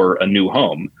looking for a new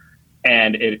home.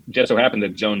 And it just so happened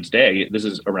that Jones Day, this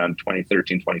is around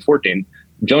 2013, 2014,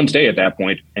 Jones Day at that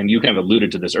point, and you kind of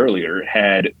alluded to this earlier,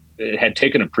 had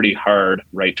taken a pretty hard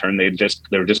right turn. They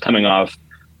were just coming off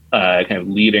kind of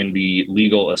leading the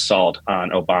legal assault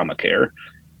on Obamacare.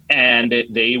 And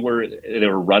they were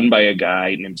run by a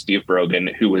guy named Steve Brogan,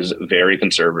 who was very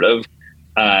conservative.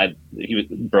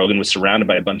 Brogan was surrounded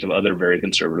by a bunch of other very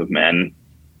conservative men.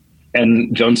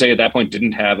 And Jones Day at that point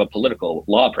didn't have a political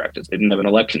law practice. They didn't have an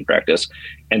election practice.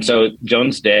 And so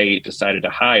Jones Day decided to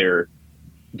hire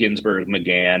Ginsberg,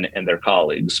 McGahn, and their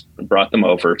colleagues, brought them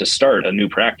over to start a new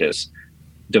practice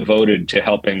devoted to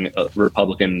helping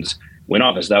Republicans win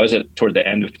office. That was toward the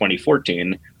end of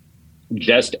 2014,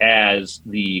 just as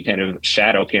the kind of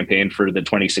shadow campaign for the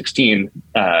 2016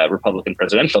 Republican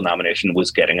presidential nomination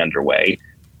was getting underway.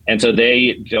 And so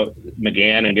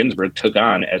McGahn and Ginsberg took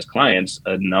on as clients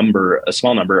a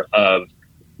small number of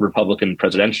Republican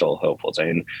presidential hopefuls. I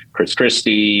mean, Chris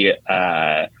Christie,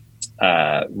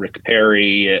 Rick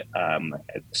Perry,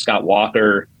 Scott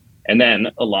Walker, and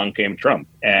then along came Trump.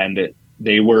 And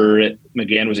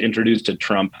McGahn was introduced to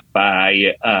Trump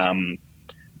by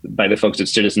the folks at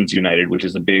Citizens United, which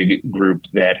is a big group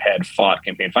that had fought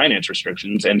campaign finance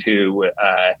restrictions, and who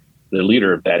the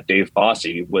leader of that, Dave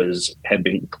Bossie, had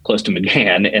been close to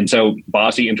McGahn. And so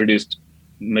Bossie introduced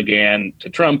McGahn to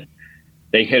Trump.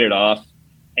 They hit it off,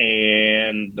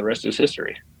 and the rest is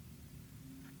history.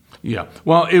 Yeah.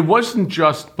 Well, it wasn't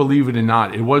just, believe it or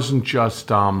not, it wasn't just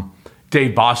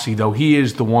Dave Bossie, though he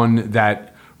is the one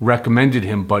that recommended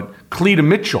him, but Cleta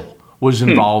Mitchell was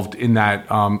involved in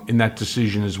that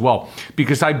decision as well.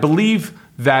 Because I believe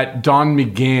that Don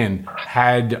McGahn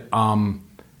had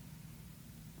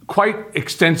quite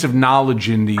extensive knowledge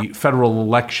in the Federal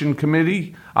Election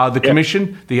Committee, the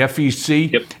Commission, the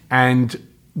FEC. Yep. And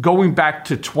going back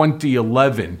to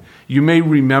 2011, you may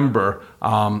remember,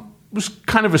 it was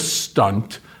kind of a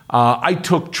stunt. I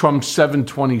took Trump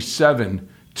 727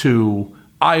 to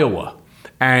Iowa.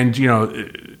 And,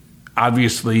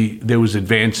 obviously there was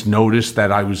advance notice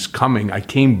that I was coming. I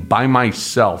came by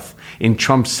myself in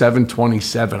Trump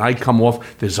 727. I come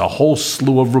off, there's a whole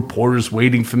slew of reporters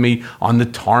waiting for me on the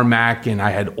tarmac, and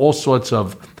I had all sorts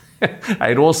of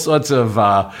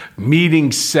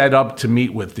meetings set up to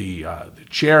meet with the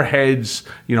chair heads,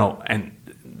 and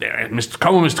Mr.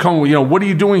 Cohen, what are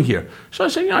you doing here? So I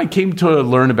said, I came to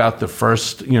learn about the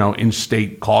first,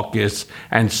 in-state caucus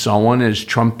and so on, as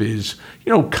Trump is,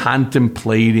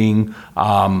 contemplating,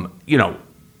 a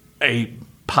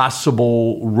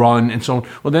possible run and so on.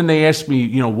 Well, then they asked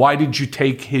me, why did you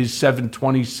take his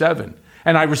 727?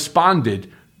 And I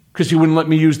responded, because he wouldn't let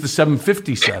me use the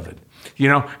 757.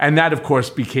 And that, of course,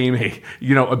 became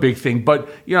a big thing. But,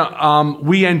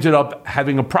 we ended up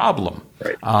having a problem.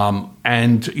 Right.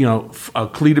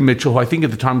 Cleta Mitchell, who I think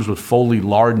at the time was with Foley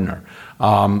Lardner,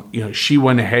 she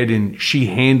went ahead and she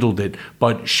handled it.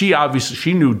 But she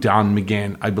knew Don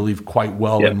McGahn, I believe, quite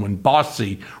well. Yep. And when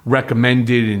Bossie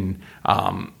recommended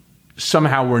and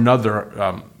somehow or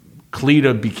another,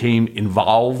 Cleta became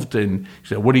involved, and he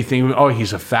said, what do you think? Oh,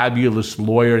 he's a fabulous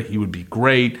lawyer. He would be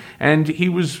great. And he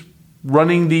was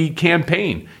running the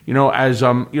campaign, as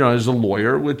a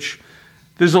lawyer, which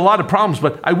there's a lot of problems.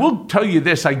 But I will tell you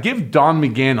this, I give Don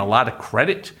McGahn a lot of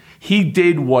credit. He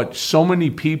did what so many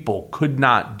people could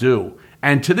not do,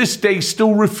 and to this day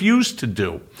still refuse to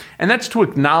do. And that's to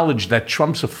acknowledge that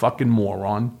Trump's a fucking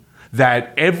moron,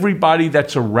 that everybody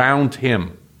that's around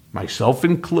him, myself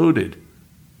included,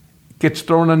 gets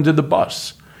thrown under the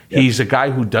bus. Yep. He's a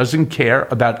guy who doesn't care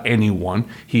about anyone.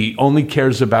 He only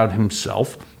cares about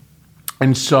himself.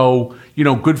 And so,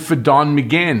 good for Don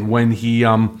McGahn when he,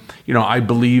 I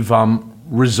believe,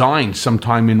 resigned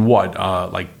sometime in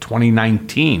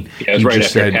 2019. Yeah, it was right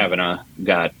after Kavanaugh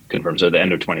got confirmed, so the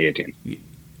end of 2018.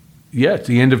 Yeah, at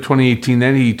the end of 2018,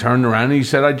 then he turned around and he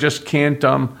said, I just can't,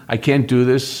 I can't do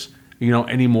this,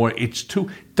 anymore.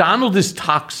 Donald is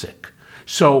toxic.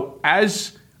 So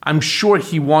as I'm sure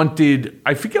he wanted,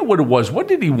 I forget what it was. What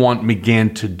did he want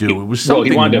McGahn to do? It was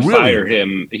something he wanted to fire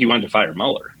him. He wanted to fire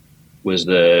Mueller was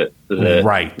the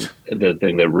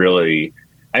thing that really,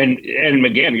 and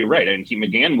McGahn, you're right. And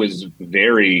McGahn was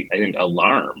very, I think,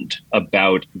 alarmed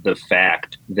about the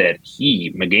fact that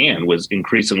McGahn was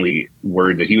increasingly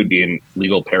worried that he would be in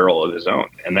legal peril of his own.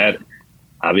 And that,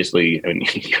 obviously,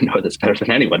 you know this better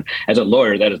than anyone. As a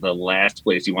lawyer, that is the last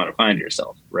place you want to find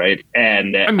yourself, right?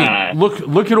 And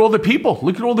look at all the people.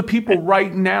 Look at all the people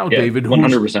right now, David.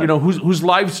 100%. Whose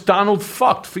lives Donald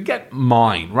fucked. Forget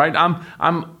mine, right?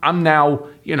 I'm now,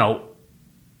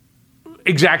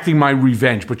 exacting my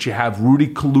revenge. But you have Rudy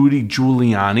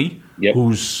Giuliani,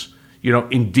 who's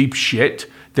in deep shit.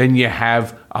 Then you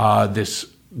have this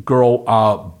girl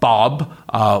Bob,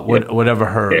 whatever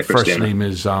her first name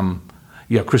is.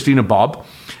 Christina Bobb.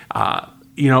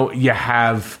 You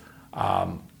have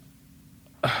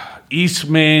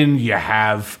Eastman. You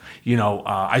have,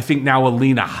 I think now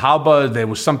Alina Habba. There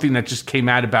was something that just came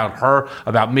out about her,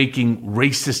 about making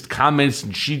racist comments,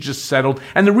 and she just settled.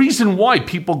 And the reason why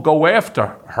people go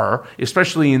after her,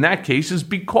 especially in that case, is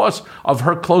because of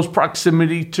her close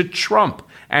proximity to Trump.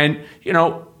 And,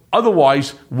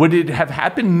 otherwise, would it have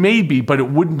happened? Maybe, but it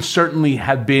wouldn't certainly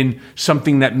have been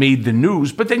something that made the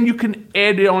news. But then you can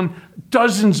add on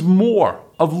dozens more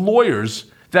of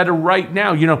lawyers that are right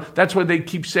now. That's why they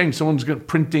keep saying someone's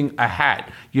printing a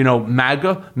hat.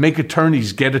 MAGA, make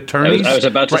attorneys get attorneys. I was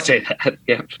about to say that.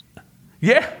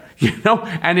 Yeah.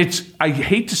 Yeah. And I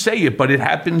hate to say it, but it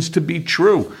happens to be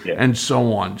true, and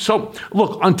so on. So,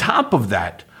 look, on top of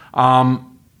that,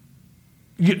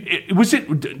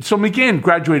 so McGahn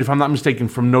graduated, if I'm not mistaken,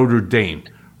 from Notre Dame,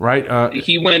 right?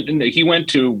 He went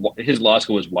to, his law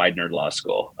school was Widener Law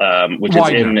School, which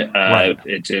Widener,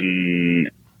 it's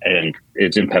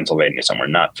in Pennsylvania somewhere,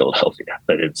 not Philadelphia,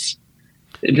 but it's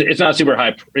not super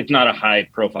high. It's not a high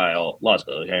profile law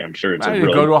school. I'm sure it's. I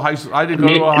didn't go to a high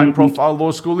profile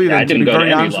law school either. I didn't go to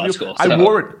any law school. I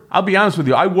wore it. I'll be honest with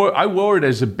you. I wore it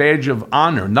as a badge of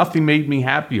honor. Nothing made me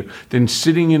happier than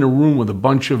sitting in a room with a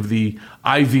bunch of the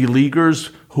Ivy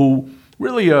Leaguers who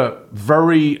really are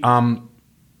very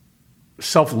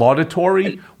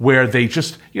self-laudatory, where they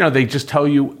just tell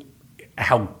you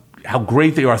how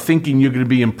great they are, thinking you're going to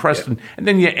be impressed, and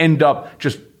then you end up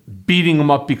just beating them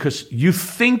up because you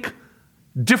think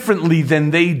differently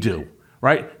than they do,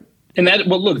 right? And that,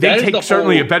 well, look, they take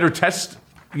certainly a better test.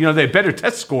 They have better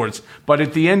test scores, but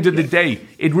at the end of the day,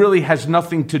 it really has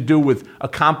nothing to do with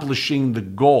accomplishing the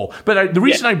goal. But the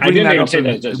reason I bring that up, say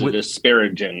that as a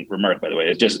disparaging remark, by the way,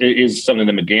 it is something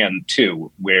that McGahn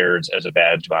too wears as a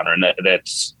badge of honor, and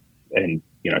that's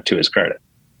to his credit.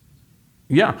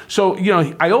 Yeah. So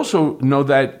I also know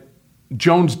that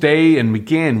Jones Day and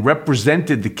McGahn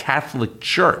represented the Catholic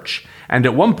Church. And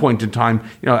at one point in time,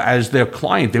 as their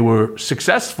client, they were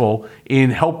successful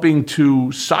in helping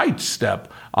to sidestep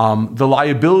the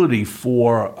liability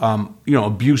for,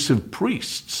 abusive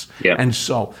priests. Yeah. And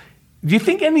so do you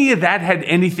think any of that had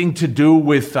anything to do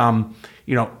with,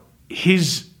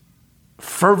 his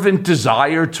fervent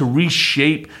desire to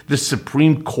reshape the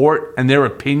Supreme Court and their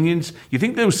opinions? You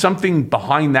think there was something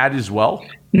behind that as well?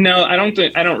 No, I don't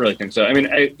really think so. I mean,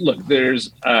 look,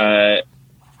 there's,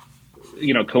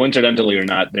 coincidentally or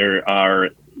not, there are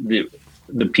the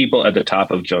people at the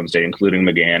top of Jones Day, including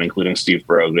McGahn, including Steve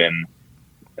Brogan,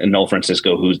 and Noel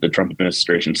Francisco, who's the Trump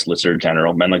administration Solicitor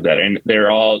General, men like that, and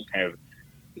they're all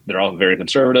very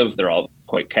conservative. They're all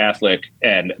quite Catholic,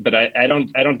 but I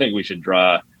don't think we should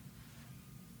draw.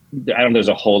 There's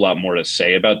a whole lot more to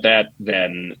say about that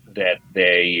than that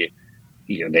they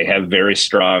have very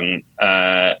strong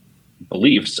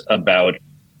beliefs about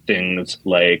things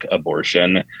like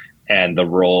abortion and the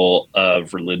role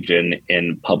of religion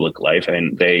in public life.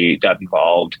 And they got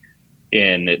involved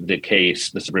in the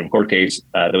case, the Supreme Court case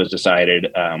that was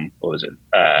decided,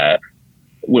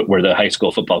 where the high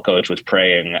school football coach was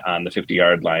praying on the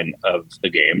 50-yard line of the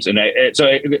games. And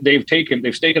they've taken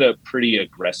a pretty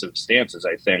aggressive stances,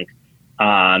 I think,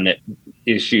 on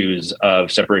issues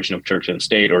of separation of church and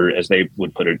state, or as they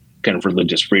would put it, kind of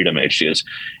religious freedom issues.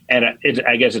 And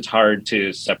I guess it's hard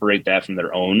to separate that from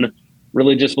their own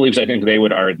religious beliefs. I think they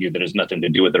would argue that it has nothing to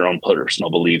do with their own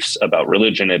personal beliefs about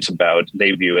religion. It's about,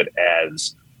 they view it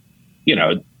as,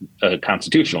 a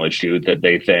constitutional issue that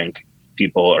they think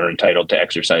people are entitled to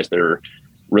exercise their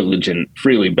religion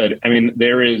freely. But I mean,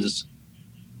 there is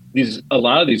a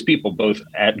lot of these people, both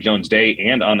at Jones Day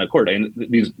and on the court, and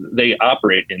they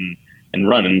operate and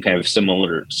run in kind of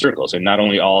similar circles, and not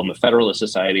only all in the Federalist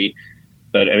Society,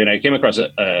 but I mean, I came across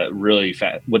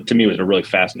what to me was a really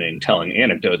fascinating, telling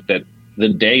anecdote that the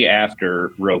day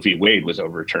after Roe v. Wade was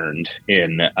overturned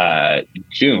in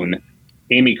June,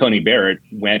 Amy Coney Barrett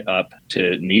went up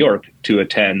to New York to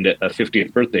attend a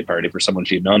 50th birthday party for someone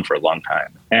she'd known for a long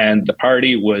time. And the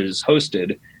party was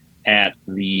hosted at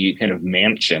the kind of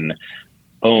mansion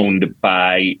owned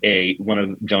by one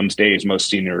of Jones Day's most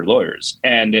senior lawyers.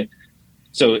 And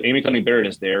so Amy Coney Barrett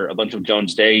is there. A bunch of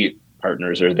Jones Day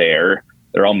partners are there.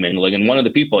 They're all mingling. And one of the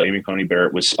people Amy Coney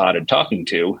Barrett was spotted talking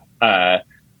to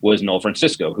was Noel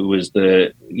Francisco, who was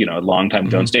the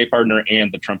longtime Jones Day partner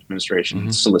and the Trump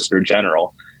administration's Solicitor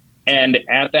General. And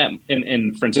at that,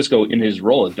 and Francisco, in his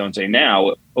role as Jones Day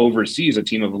now, oversees a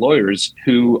team of lawyers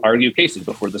who argue cases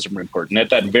before the Supreme Court. And at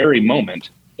that very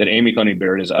moment that Amy Coney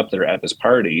Barrett is up there at this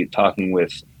party talking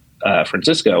with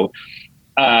Francisco,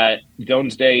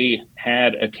 Jones Day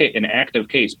had an active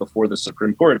case before the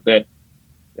Supreme Court that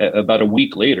about a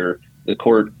week later, the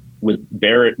court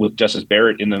with Justice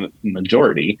Barrett in the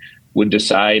majority would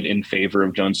decide in favor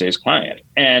of Jones Day's client.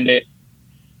 And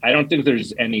I don't think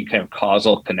there's any kind of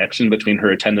causal connection between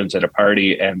her attendance at a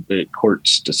party and the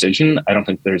court's decision. I don't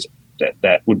think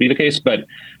that would be the case, but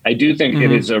I do think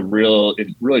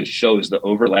it really shows the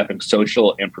overlapping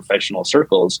social and professional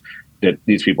circles that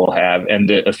these people have and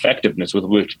the effectiveness with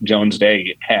which Jones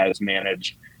Day has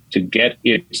managed to get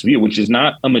its view, which is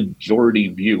not a majority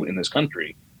view in this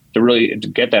country, to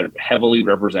get that heavily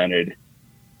represented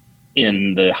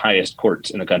in the highest courts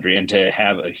in the country and to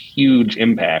have a huge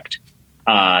impact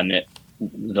on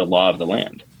the law of the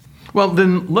land. Well,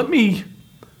 then let me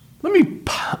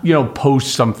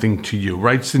pose something to you,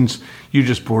 right? Since you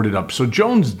just brought it up. So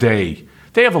Jones Day,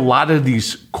 they have a lot of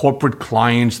these corporate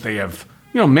clients. They have,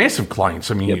 massive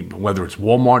clients. I mean, whether it's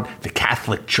Walmart, the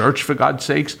Catholic Church, for God's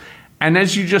sakes. And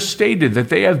as you just stated, that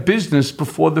they have business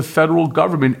before the federal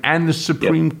government and the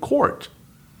Supreme Court.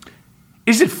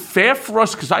 Is it fair for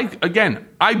us? Because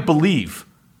I believe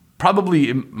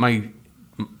probably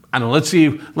let's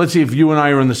see if you and I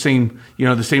are in the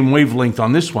same wavelength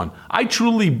on this one. I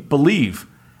truly believe,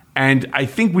 and I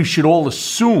think we should all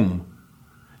assume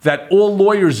that all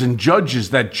lawyers and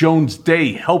judges that Jones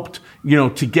Day helped,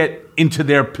 to get into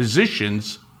their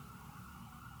positions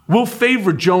will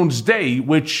favor Jones Day,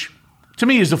 which to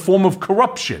me is a form of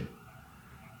corruption.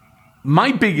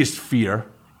 My biggest fear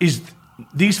is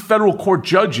these federal court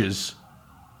judges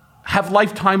have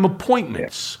lifetime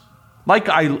appointments.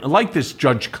 Like this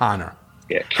Judge Connor.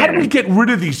 How do we get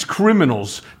rid of these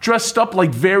criminals dressed up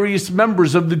like various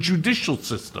members of the judicial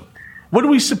system? What are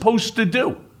we supposed to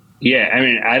do? Yeah, I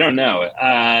mean, I don't know.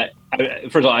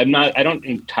 First of all, I don't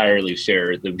entirely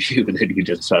share the view that you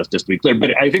just saw, just to be clear.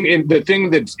 But I think the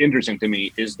thing that's interesting to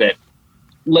me is that,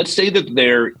 let's say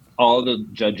that all the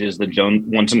judges that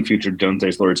once and future Jones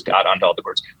Day's lawyers got onto all the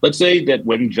courts. Let's say that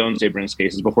when Jones Day brings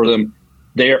cases before them,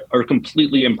 they are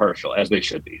completely impartial, as they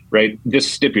should be, right?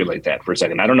 Just stipulate that for a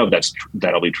second. I don't know if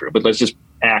that'll be true, but let's just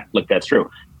act like that's true.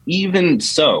 Even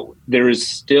so, there is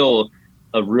still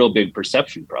a real big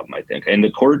perception problem, I think. And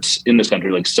the courts in this country,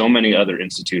 like so many other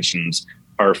institutions,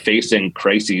 are facing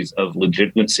crises of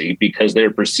legitimacy because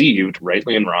they're perceived,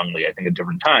 rightly and wrongly, I think at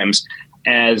different times,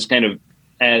 as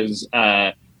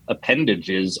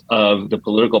appendages of the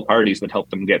political parties that help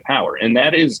them get power. And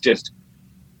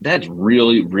that's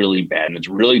really, really bad. And it's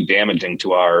really damaging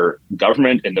to our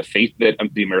government and the faith that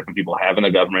the American people have in the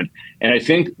government. And I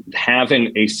think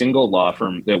having a single law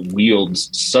firm that wields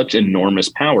such enormous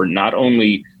power, not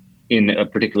only in a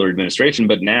particular administration,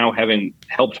 but now having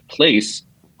helped place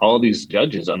all these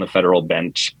judges on the federal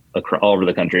bench all over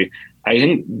the country, I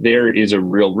think there is a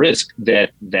real risk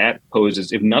that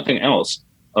poses, if nothing else,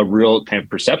 a real kind of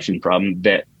perception problem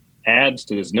that adds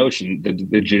to this notion that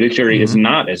the judiciary is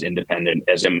not as independent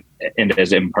and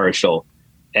as impartial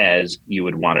as you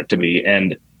would want it to be.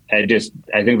 And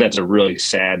I think that's a really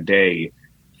sad day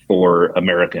for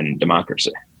American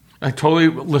democracy.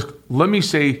 Let me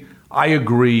say, I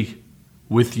agree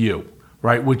with you,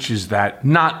 right? Which is that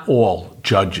not all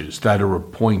judges that are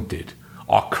appointed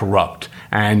are corrupt,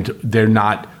 and they're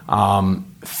not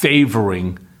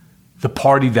favoring the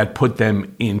party that put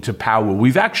them into power.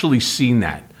 We've actually seen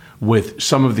that with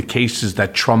some of the cases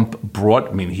that Trump brought.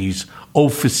 I mean, he's 0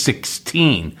 for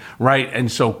 16, right?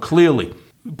 And so clearly,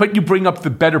 but you bring up the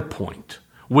better point,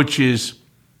 which is,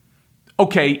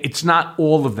 okay, it's not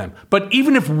all of them, but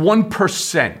even if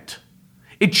 1%,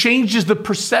 it changes the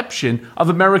perception of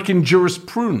American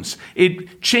jurisprudence.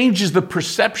 It changes the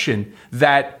perception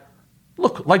that,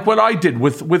 look, like what I did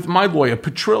with my lawyer,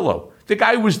 Petrillo. The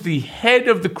guy was the head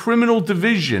of the criminal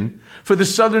division for the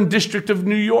Southern District of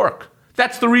New York.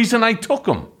 That's the reason I took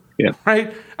him,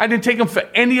 right? I didn't take him for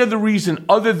any other reason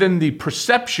other than the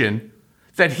perception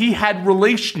that he had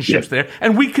relationships there,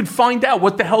 and we could find out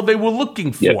what the hell they were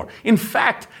looking for. In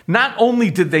fact, not only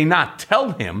did they not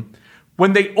tell him,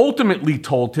 when they ultimately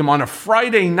told him on a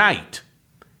Friday night,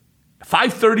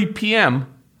 5:30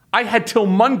 p.m., I had till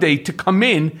Monday to come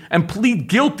in and plead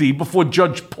guilty before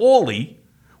Judge Pauley,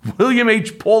 William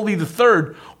H. Pauley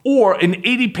III, or an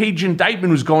 80-page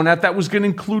indictment was going out that was going to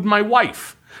include my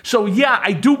wife. So yeah,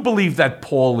 I do believe that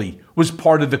Pauley was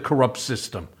part of the corrupt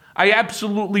system. I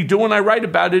absolutely do, and I write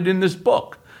about it in this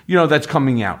book, that's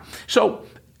coming out. So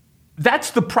that's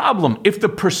the problem. If the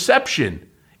perception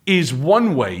is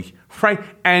one way, right,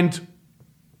 and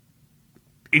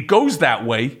it goes that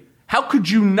way, how could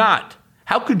you not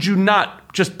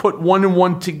just put one and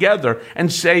one together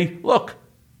and say, look,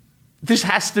 this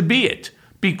has to be it,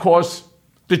 because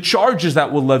the charges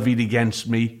that were levied against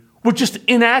me were just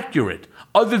inaccurate,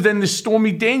 other than the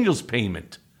Stormy Daniels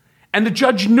payment. And the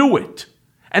judge knew it.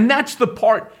 And that's the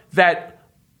part that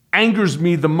angers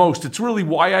me the most. It's really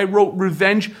why I wrote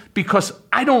Revenge, because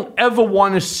I don't ever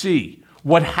want to see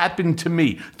what happened to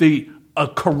me, a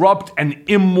corrupt and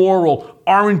immoral,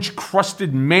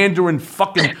 orange-crusted Mandarin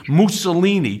fucking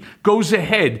Mussolini goes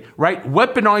ahead, right,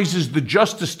 weaponizes the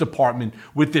Justice Department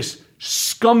with this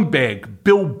scumbag,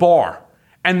 Bill Barr,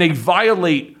 and they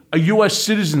violate a U.S.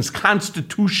 citizen's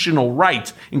constitutional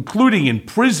rights, including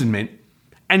imprisonment,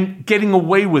 and getting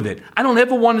away with it. I don't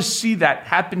ever want to see that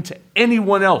happen to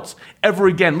anyone else ever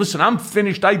again. Listen, I'm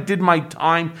finished. I did my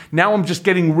time. Now I'm just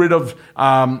getting rid of,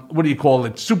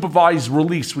 supervised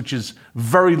release, which is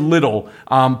very little,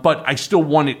 but I still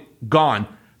want it gone.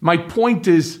 My point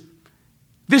is,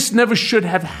 this never should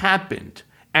have happened.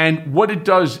 And what it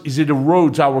does is it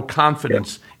erodes our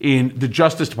confidence in the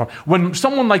Justice Department. When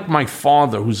someone like my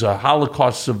father, who's a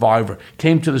Holocaust survivor,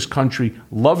 came to this country,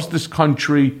 loves this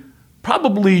country,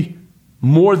 probably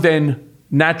more than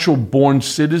natural-born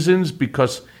citizens,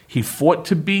 because he fought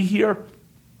to be here,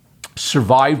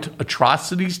 survived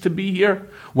atrocities to be here.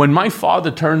 When my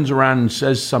father turns around and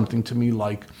says something to me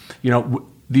like, the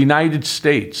United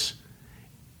States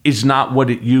is not what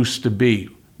it used to be.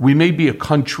 We may be a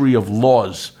country of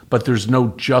laws, but there's no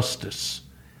justice.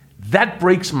 That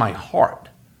breaks my heart.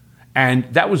 And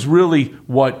that was really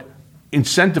what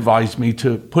incentivized me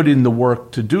to put in the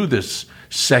work to do this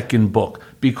second book,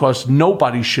 because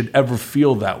nobody should ever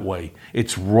feel that way.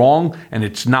 It's wrong, and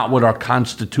it's not what our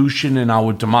Constitution and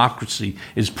our democracy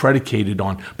is predicated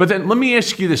on. But then let me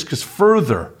ask you this, because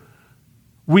further,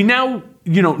 we now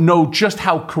know just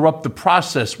how corrupt the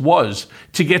process was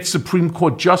to get Supreme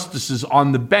Court justices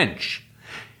on the bench.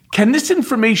 Can this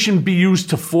information be used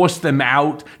to force them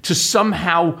out, to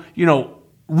somehow,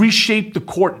 reshape the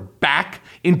court back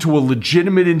into a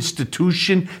legitimate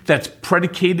institution that's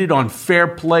predicated on fair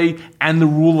play and the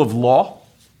rule of law?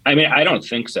 I mean, I don't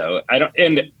think so.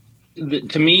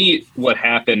 To me, what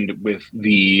happened with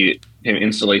the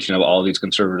installation of all these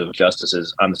conservative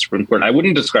justices on the Supreme Court, I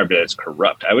wouldn't describe it as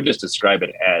corrupt. I would just describe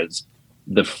it as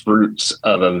the fruits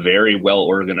of a very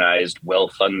well-organized,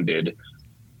 well-funded,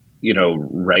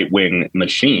 right-wing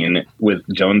machine, with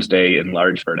Jones Day and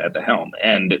Largeford at the helm,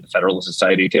 and Federalist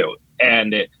Society too.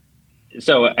 And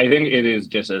so I think it is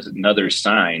just another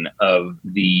sign of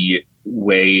the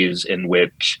ways in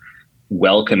which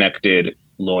well-connected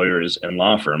lawyers and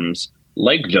law firms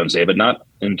like Jones Day, but not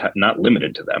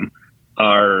limited to them,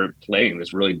 are playing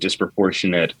this really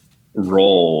disproportionate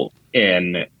role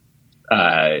in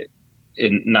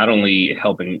not only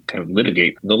helping kind of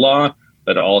litigate the law,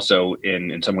 but also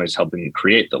in some ways helping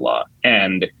create the law.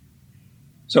 And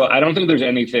so I don't think there's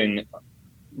anything,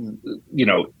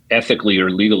 ethically or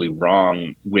legally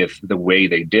wrong with the way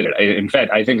they did it. In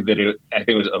fact, I think it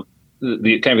was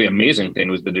the kind of the amazing thing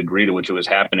was the degree to which it was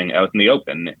happening out in the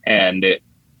open, and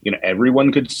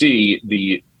everyone could see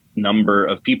the number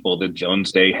of people that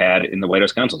Jones Day had in the White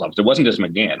House counsel's office. It wasn't just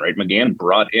McGahn, right? McGahn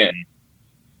brought in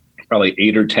probably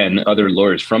 8 or 10 other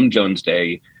lawyers from Jones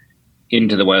Day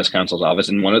into the White House counsel's office.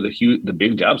 And one of the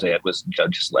big jobs they had was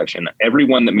judge selection.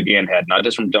 Everyone that McGahn had, not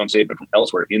just from Jones Day, but from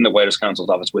elsewhere in the White House counsel's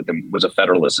office with him, was a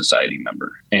Federalist Society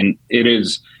member. And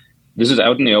this is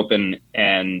out in the open,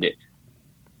 and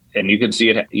you could see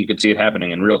it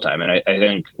happening in real time. And I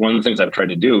think one of the things I've tried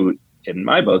to do in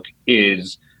my book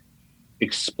is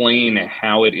explain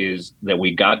how it is that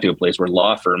we got to a place where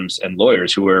law firms and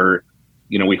lawyers who are,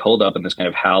 we hold up in this kind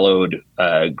of hallowed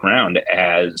ground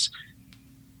as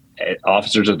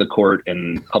officers of the court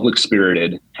and public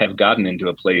spirited, have gotten into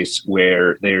a place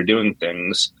where they are doing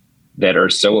things that are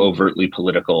so overtly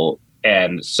political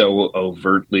and so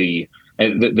overtly,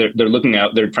 and they're looking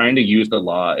out, they're trying to use the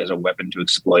law as a weapon to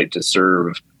exploit, to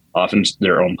serve often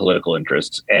their own political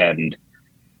interests. And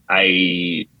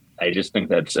I just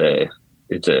think it's a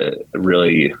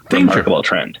really remarkable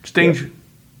trend. It's dangerous.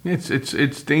 Yeah.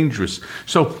 It's dangerous.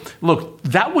 So look,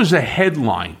 that was a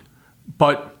headline,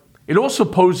 but it also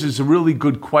poses a really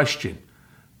good question.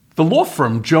 The law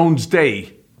firm Jones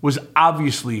Day was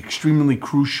obviously extremely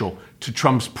crucial to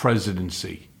Trump's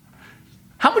presidency.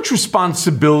 How much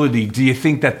responsibility do you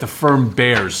think that the firm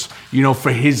bears,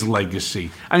 for his legacy?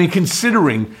 I mean,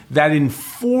 considering that in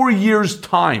 4 years'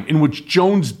 time in which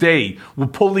Jones Day were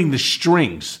pulling the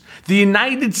strings, the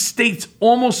United States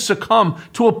almost succumbed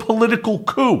to a political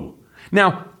coup.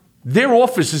 Now, their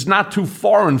office is not too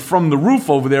far, and from the roof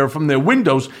over there, from their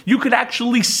windows, you could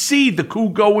actually see the coup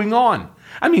going on.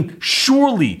 I mean,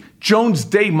 surely Jones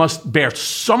Day must bear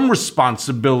some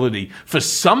responsibility for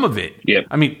some of it. Yeah.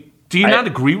 I mean, do you not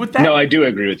agree with that? No, I do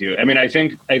agree with you. I mean, I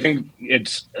think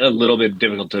it's a little bit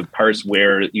difficult to parse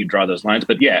where you draw those lines.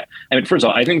 But yeah, I mean, first of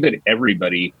all, I think that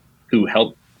everybody who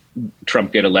helped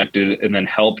Trump get elected and then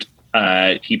helped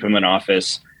keep him in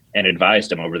office and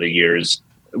advised him over the years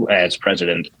as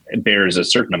president bears a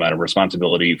certain amount of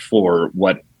responsibility for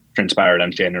what transpired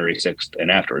on January 6th and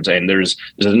afterwards. And this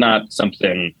is not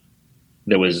something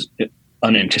that was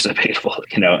unanticipatable.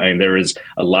 I mean, there was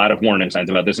a lot of warning signs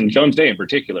about this, and Jones Day in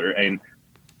particular. And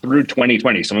through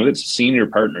 2020, some of its senior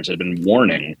partners had been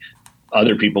warning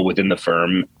other people within the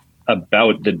firm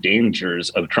about the dangers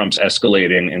of Trump's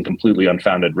escalating and completely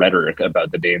unfounded rhetoric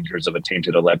about the dangers of a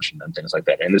tainted election and things like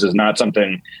that. And this is not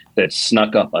something that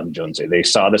snuck up on Jones Day. They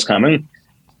saw this coming,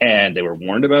 and they were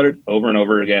warned about it over and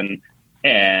over again,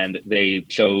 and they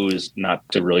chose not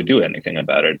to really do anything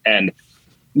about it. And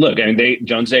look, I mean,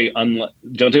 Jones Day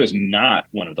was not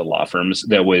one of the law firms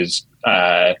that was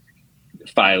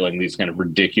filing these kind of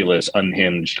ridiculous,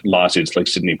 unhinged lawsuits like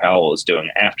Sidney Powell is doing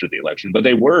after the election. But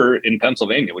they were in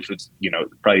Pennsylvania, which was,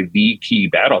 probably the key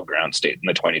battleground state in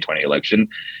the 2020 election.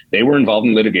 They were involved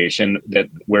in litigation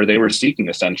where they were seeking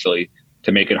essentially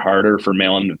to make it harder for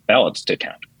mail-in ballots to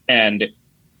count. And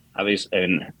obviously,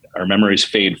 and our memories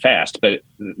fade fast, but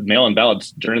mail-in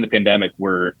ballots during the pandemic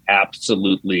were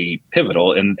absolutely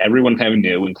pivotal. And everyone kind of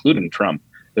knew, including Trump,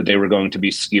 that they were going to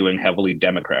be skewing heavily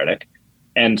Democratic.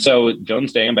 And so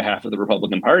Jones Day, on behalf of the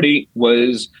Republican Party,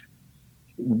 was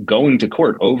going to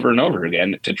court over and over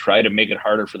again to try to make it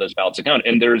harder for those ballots to count.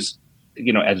 And there's,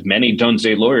 as many Jones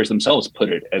Day lawyers themselves put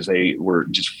it, as they were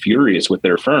just furious with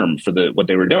their firm for what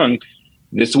they were doing.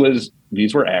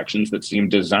 These were actions that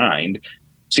seemed designed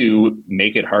to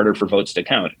make it harder for votes to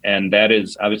count. And that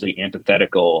is obviously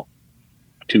antithetical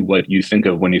to what you think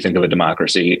of when you think of a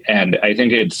democracy. And I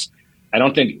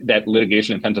don't think that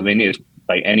litigation in Pennsylvania is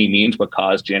by any means what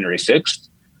caused January 6th,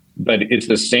 but it's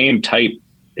the same type,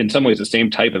 in some ways, the same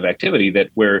type of activity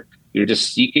where you're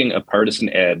just seeking a partisan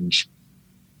edge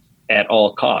at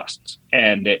all costs.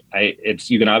 And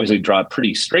you can obviously draw a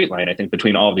pretty straight line, I think,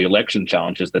 between all of the election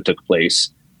challenges that took place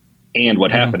and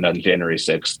what happened on January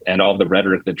 6th, and all of the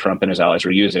rhetoric that Trump and his allies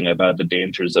were using about the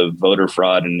dangers of voter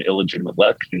fraud and illegitimate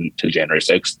election to January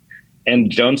 6th.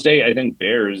 And Jones Day, I think,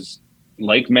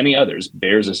 like many others,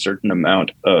 bears a certain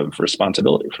amount of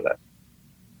responsibility for that.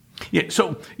 Yeah,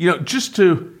 so, just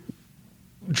to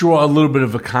draw a little bit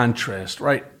of a contrast,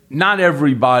 right? Not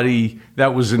everybody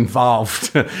that was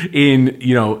involved in,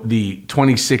 the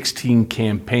 2016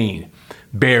 campaign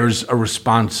bears a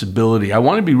responsibility. I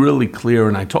want to be really clear,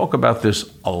 and I talk about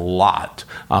this a lot,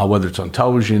 whether it's on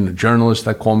television, the journalists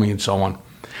that call me and so on.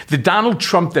 The Donald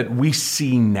Trump that we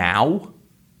see now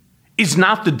is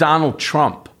not the Donald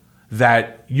Trump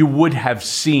that you would have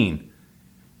seen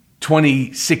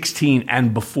 2016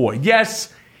 and before.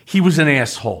 Yes, he was an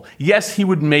asshole. Yes, he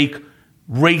would make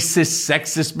racist,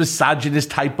 sexist,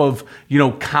 misogynist type of,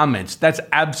 comments. That's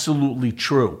absolutely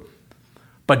true.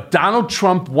 But Donald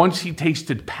Trump, once he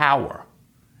tasted power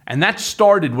and that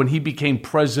started when he became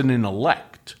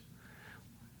president-elect.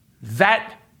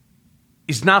 That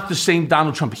is not the same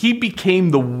Donald Trump. He became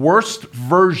the worst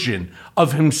version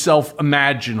of himself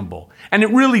imaginable. And it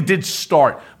really did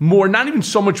start more, not even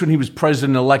so much when he was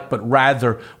president-elect, but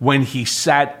rather when he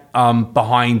sat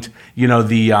behind,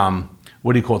 the,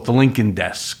 the Lincoln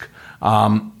desk.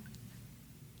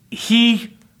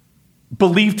 He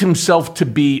believed himself to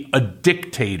be a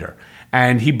dictator,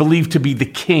 and he believed to be the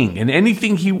king, and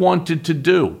anything he wanted to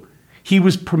do, he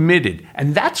was permitted.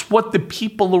 And that's what the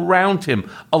people around him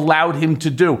allowed him to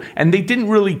do. And they didn't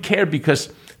really care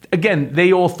because, again,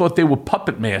 they all thought they were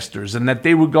puppet masters and that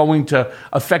they were going to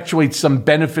effectuate some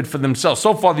benefit for themselves.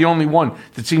 So far, the only one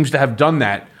that seems to have done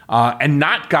that and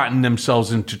not gotten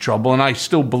themselves into trouble, and I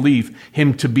still believe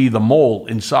him to be the mole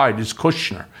inside, is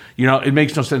Kushner. It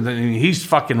makes no sense. I mean, he's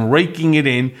fucking raking it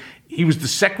in. He was the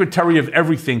secretary of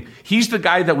everything. He's the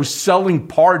guy that was selling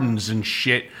pardons and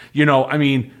shit.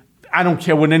 I don't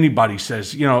care what anybody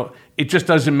says. It just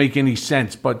doesn't make any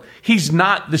sense. But he's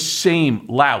not the same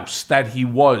louse that he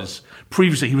was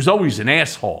previously. He was always an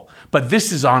asshole. But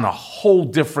this is on a whole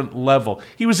different level.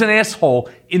 He was an asshole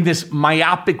in this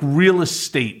myopic real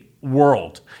estate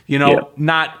world,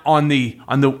 not on the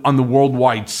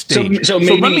worldwide stage. So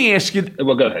let me ask you.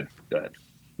 Well, go ahead.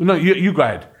 No, you go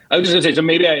ahead. I was just going to say, so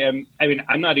maybe I am. I mean,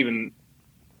 I'm not even.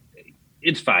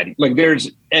 It's fine. Like, there's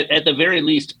at the very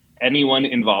least, anyone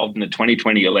involved in the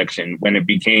 2020 election, when it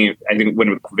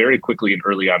very quickly and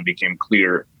early on became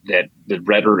clear that the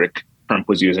rhetoric Trump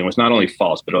was using was not only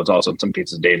false, but it was also in some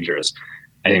cases dangerous,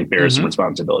 I think bears some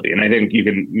responsibility. And I think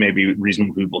maybe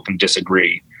reasonable people can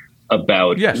disagree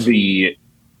about the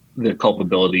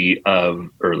culpability of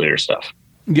earlier stuff.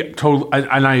 Yeah, totally.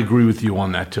 And I agree with you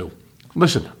on that too.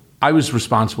 Listen, I was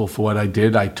responsible for what I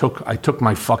did. I took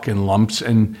my fucking lumps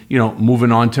and,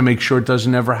 moving on to make sure it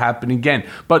doesn't ever happen again.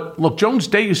 But look, Jones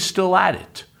Day is still at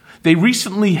it. They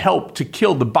recently helped to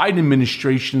kill the Biden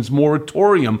administration's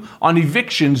moratorium on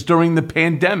evictions during the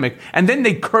pandemic, and then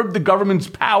they curbed the government's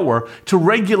power to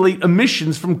regulate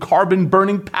emissions from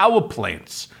carbon-burning power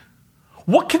plants.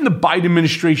 What can the Biden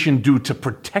administration do to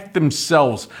protect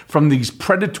themselves from these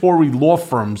predatory law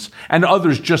firms and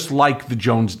others just like the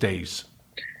Jones Days?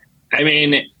 I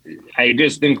mean, I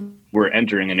just think we're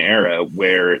entering an era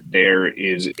where there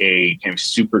is a kind of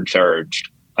supercharged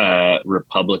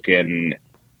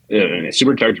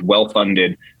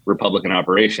well-funded Republican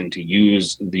operation to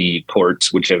use the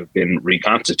courts, which have been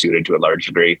reconstituted to a large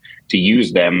degree, to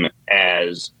use them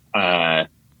as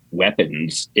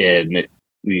weapons in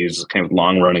these kind of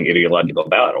long-running ideological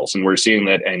battles. And we're seeing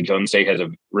that, and Jones Day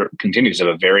continues to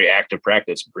have a very active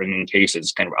practice bringing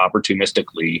cases kind of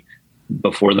opportunistically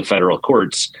before the federal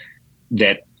courts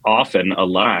that often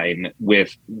align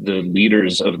with the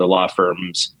leaders of the law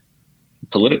firm's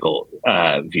political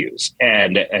views.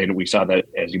 And we saw that,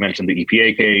 as you mentioned, the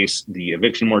EPA case, the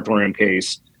eviction moratorium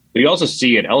case, but you also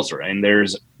see it elsewhere. And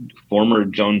there's former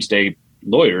Jones Day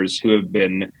lawyers who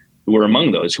were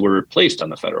among those who were replaced on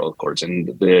the federal courts. And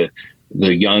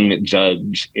the young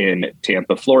judge in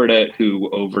Tampa, Florida, who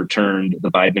overturned the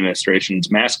Biden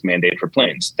administration's mask mandate for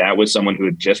planes. That was someone who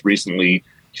had just recently,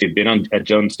 she had been at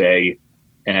Jones Day,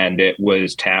 and it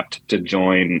was tapped to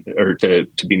join or to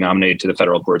be nominated to the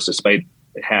federal courts, despite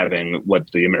having what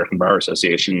the American Bar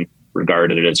Association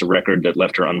regarded as a record that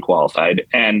left her unqualified.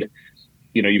 And,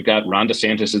 you've got Ron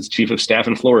DeSantis' chief of staff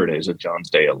in Florida is a Jones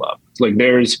Day alum. Like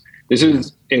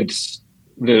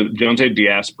the Jones Day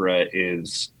diaspora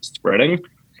is spreading,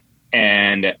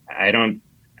 and I don't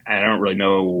really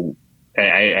know.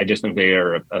 I just think they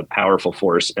are a powerful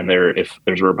force, and if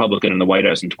there's a Republican in the White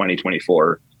House in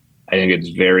 2024, I think it's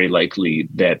very likely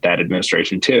that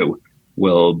administration too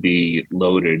will be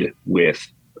loaded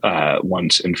with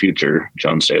once and future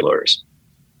Jones Day lawyers.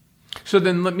 So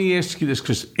then let me ask you this,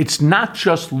 because it's not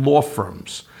just law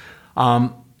firms.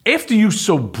 After you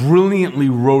so brilliantly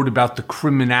wrote about the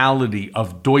criminality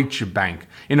of Deutsche Bank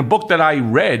in a book that I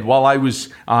read while I was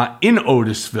in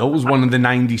Otisville, it was one of the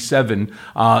 97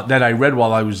 that I read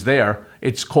while I was there.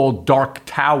 It's called Dark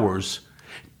Towers.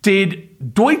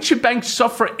 Did Deutsche Bank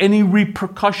suffer any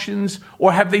repercussions,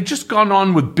 or have they just gone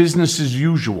on with business as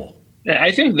usual?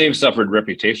 I think they've suffered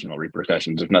reputational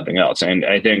repercussions, if nothing else. And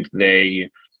I think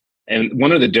and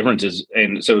one of the differences,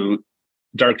 and so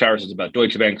Dark Towers is about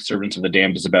Deutsche Bank, Servants of the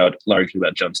Damned is largely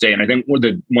about Jones Day. And I think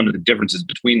one of the differences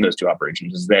between those two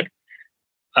operations is that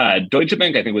Deutsche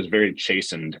Bank, I think, was very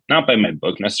chastened, not by my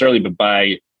book necessarily, but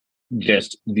by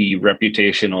just the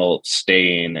reputational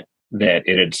stain that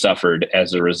it had suffered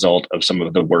as a result of some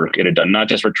of the work it had done, not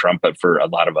just for Trump, but for a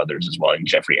lot of others as well, and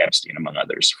Jeffrey Epstein, among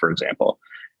others, for example.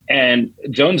 And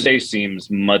Jones Day seems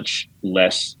much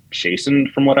less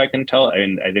chastened from what I can tell. I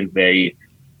mean, I think they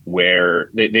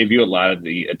view a lot of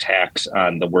the attacks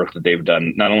on the work that they've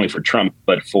done, not only for Trump,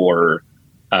 but for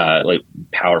like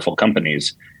powerful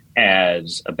companies,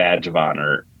 as a badge of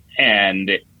honor.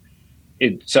 And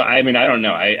so, I mean, I don't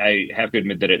know. I have to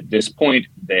admit that at this point,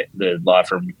 that the law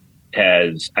firm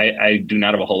I do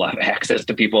not have a whole lot of access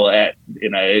to people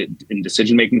in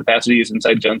decision-making capacities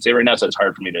inside Jones Day right now. So it's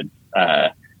hard for me to,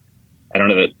 I don't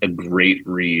have a great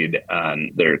read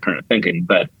on their current thinking,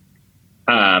 but,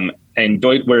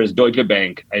 whereas Deutsche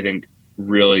Bank, I think,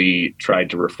 really tried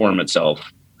to reform itself.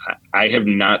 I have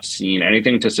not seen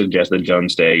anything to suggest that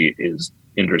Jones Day is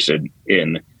interested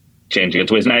in changing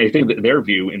its ways. And I think that their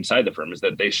view inside the firm is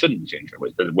that they shouldn't change their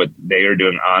ways, that what they are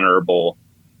doing honorable,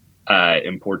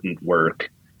 important work.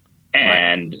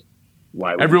 And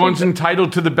why would everyone's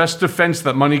entitled to the best defense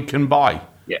that money can buy.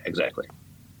 Yeah, exactly.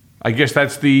 I guess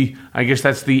that's the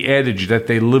adage that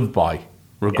they live by,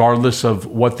 regardless of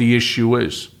what the issue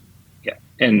is. Yeah.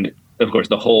 And of course,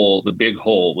 the big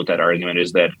hole with that argument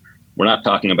is that we're not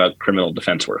talking about criminal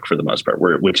defense work for the most part,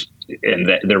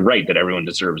 they're right that everyone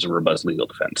deserves a robust legal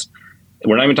defense.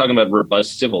 We're not even talking about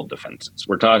robust civil defenses.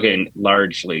 We're talking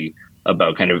largely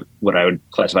about kind of what I would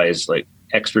classify as like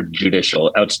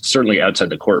extrajudicial, certainly outside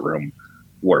the courtroom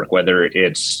work, whether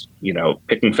it's,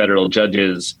 picking federal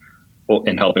judges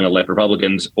and helping elect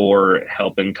Republicans, or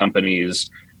helping companies,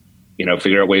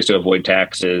 figure out ways to avoid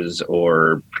taxes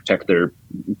or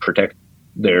protect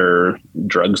their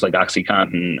drugs like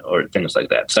OxyContin or things like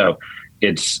that. So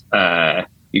it's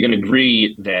you can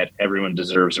agree that everyone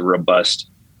deserves a robust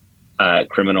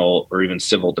criminal or even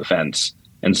civil defense,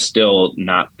 and still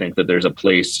not think that there's a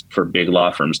place for big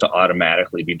law firms to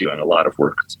automatically be doing a lot of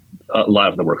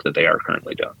the work that they are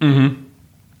currently doing. Mm-hmm.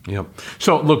 Yep.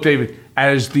 So look, David,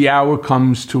 as the hour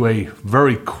comes to a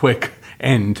very quick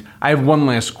end, I have one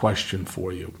last question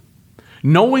for you.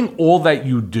 Knowing all that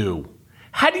you do,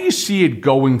 how do you see it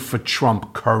going for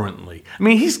Trump currently? I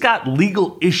mean, he's got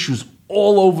legal issues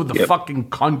all over the fucking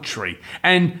country,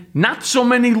 and not so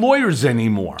many lawyers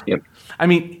anymore. Yep. I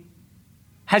mean,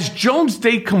 has Jones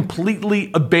Day completely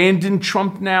abandoned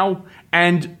Trump now?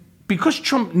 And because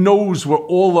Trump knows where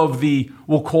all of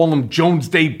we'll call them Jones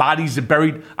Day bodies are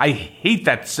buried, I hate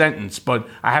that sentence, but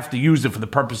I have to use it for the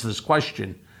purpose of this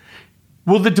question.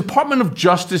 Will the Department of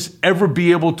Justice ever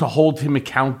be able to hold him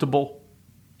accountable?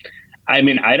 I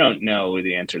mean, I don't know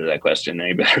the answer to that question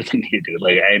any better than you do.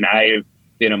 I've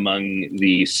been among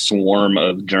the swarm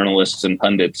of journalists and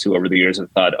pundits who over the years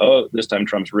have thought, oh, this time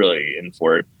Trump's really in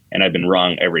for it. And I've been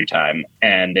wrong every time.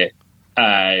 And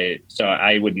so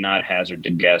I would not hazard to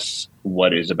guess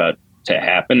what is about to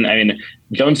happen. I mean,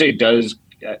 Jones Day does,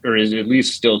 or is at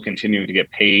least still continuing to get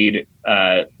paid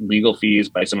legal fees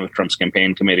by some of Trump's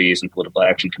campaign committees and political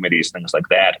action committees, things like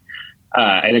that.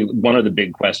 I think one of the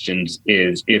big questions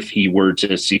is, if he were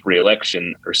to seek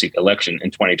election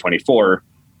in 2024,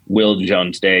 will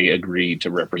Jones Day agree to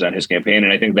represent his campaign?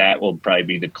 And I think that will probably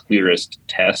be the clearest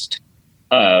test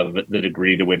of the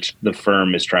degree to which the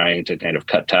firm is trying to kind of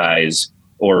cut ties,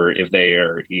 or if they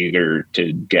are eager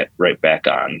to get right back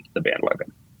on the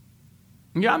bandwagon.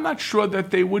 Yeah, I'm not sure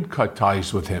that they would cut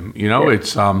ties with him.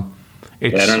 It's I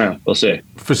don't know. We'll see.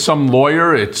 For some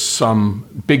lawyer, it's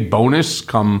some big bonus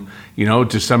come,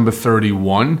 December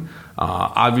 31.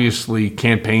 Obviously,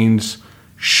 campaigns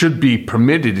should be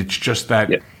permitted. It's just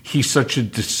that he's such a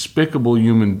despicable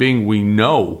human being. We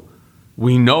know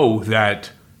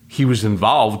that he was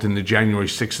involved in the January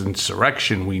 6th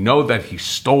insurrection. We know that he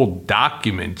stole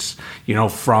documents,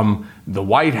 from the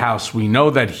White House. We know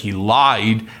that he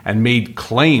lied and made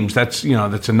claims. That's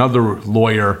another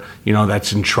lawyer,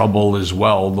 that's in trouble as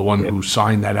well, the one who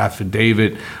signed that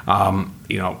affidavit.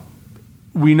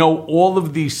 We know all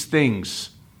of these things.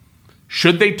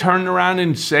 Should they turn around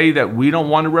and say that we don't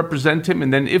want to represent him?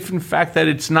 And then if, in fact, that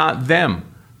it's not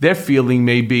them, their feeling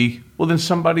may be, well, then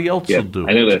somebody else will do it.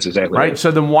 I know that's exactly right.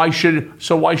 So then why shouldn't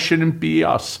it be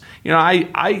us?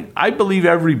 I believe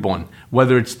everyone,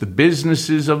 whether it's the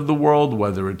businesses of the world,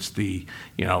 whether it's the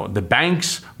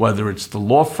banks, whether it's the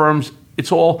law firms,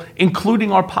 it's all,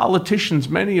 including our politicians,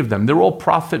 many of them, they're all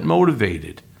profit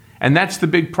motivated. And that's the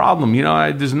big problem.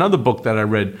 There's another book that I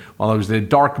read while I was there,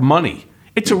 Dark Money.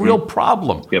 It's a real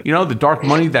problem. Yep. The dark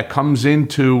money that comes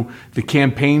into the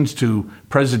campaigns, to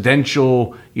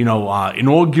presidential,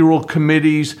 inaugural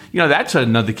committees. That's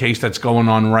another case that's going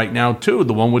on right now, too.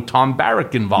 The one with Tom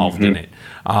Barrack involved in it.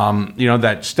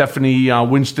 That Stephanie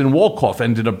Winston Wolkoff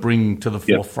ended up bringing to the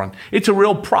forefront. It's a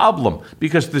real problem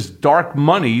because this dark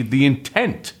money, the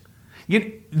intent,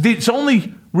 it's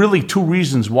only really two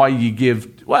reasons why you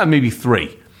give, well, maybe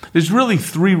three. There's really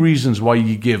three reasons why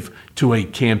you give to a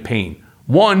campaign.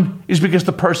 One is because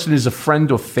the person is a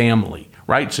friend or family,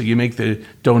 right? So you make the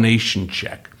donation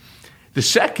check. The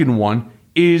second one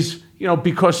is,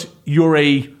 because you're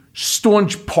a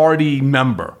staunch party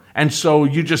member, and so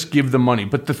you just give the money.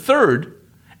 But the third,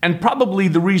 and probably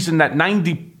the reason that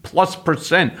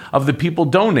 90+% of the people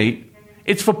donate,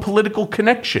 it's for political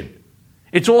connection.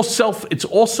 It's all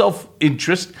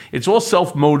self-interest, it's all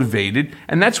self-motivated,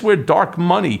 and that's where dark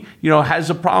money, has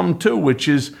a problem too, which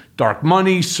is dark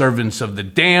money, servants of the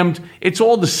damned. It's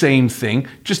all the same thing,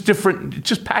 just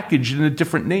packaged in a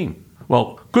different name.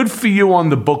 Well, good for you on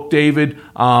the book, David.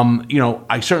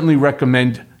 I certainly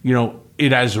recommend,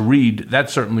 it as a read.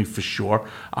 That's certainly for sure.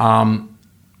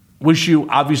 Wish you,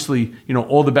 obviously,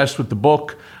 all the best with the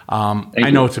book.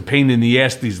 I know it's a pain in the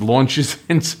ass, these launches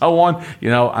and so on.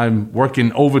 I'm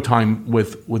working overtime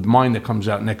with mine that comes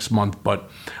out next month, but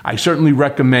I certainly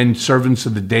recommend Servants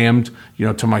of the Damned,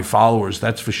 to my followers,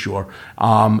 that's for sure.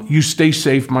 You stay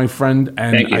safe, my friend,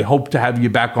 and I hope to have you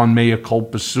back on Mea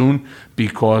Culpa soon,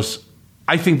 because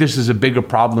I think this is a bigger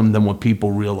problem than what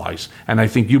people realize. And I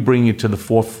think you bringing it to the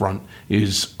forefront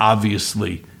is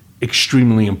obviously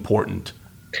extremely important.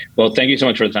 Well, thank you so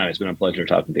much for the time. It's been a pleasure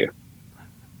talking to you.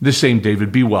 The same,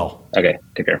 David. Be well. Okay,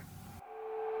 take care.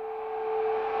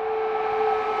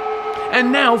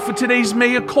 And now for today's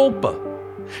Mea Culpa.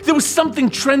 There was something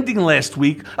trending last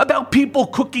week about people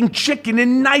cooking chicken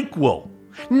in NyQuil.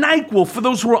 NyQuil, for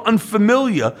those who are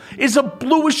unfamiliar, is a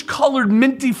bluish-colored,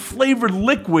 minty-flavored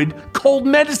liquid cold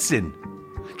medicine.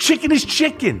 Chicken is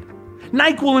chicken.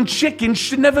 NyQuil and chicken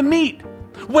should never meet.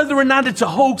 Whether or not it's a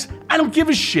hoax, I don't give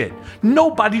a shit.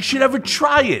 Nobody should ever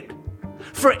try it,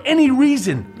 for any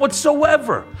reason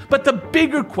whatsoever. But the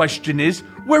bigger question is,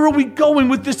 where are we going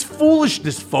with this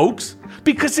foolishness, folks?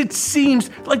 Because it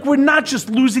seems like we're not just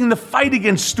losing the fight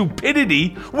against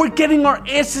stupidity, we're getting our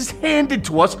asses handed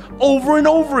to us over and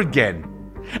over again.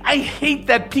 I hate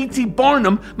that P.T.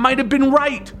 Barnum might have been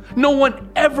right. No one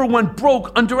ever went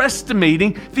broke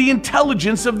underestimating the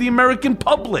intelligence of the American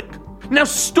public. Now,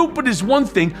 stupid is one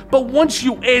thing, but once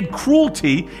you add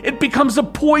cruelty, it becomes a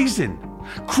poison.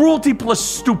 Cruelty plus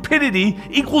stupidity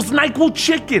equals NyQuil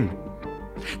chicken.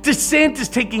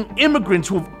 DeSantis taking immigrants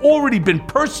who have already been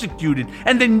persecuted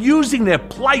and then using their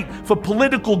plight for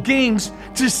political gains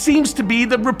just seems to be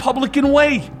the Republican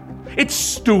way. It's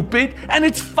stupid and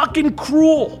it's fucking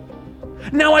cruel.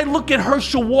 Now I look at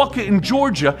Herschel Walker in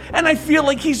Georgia and I feel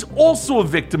like he's also a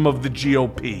victim of the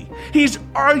GOP. He's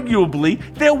arguably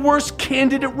their worst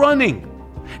candidate running.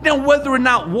 Now, whether or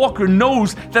not Walker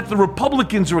knows that the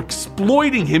Republicans are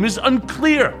exploiting him is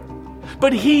unclear.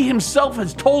 But he himself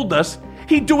has told us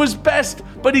he'd do his best,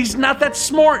 but he's not that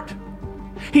smart.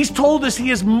 He's told us he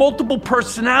has multiple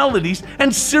personalities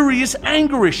and serious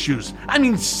anger issues. I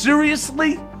mean,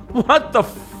 seriously? What the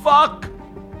fuck?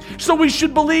 So we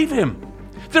should believe him.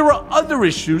 There are other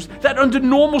issues that under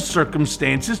normal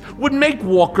circumstances would make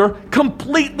Walker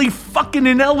completely fucking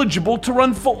ineligible to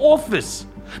run for office.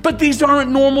 But these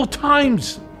aren't normal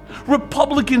times.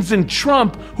 Republicans and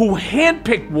Trump, who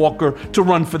handpicked Walker to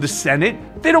run for the Senate,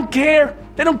 they don't care.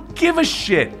 They don't give a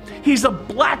shit. He's a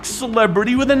black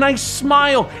celebrity with a nice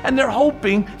smile, and they're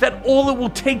hoping that all it will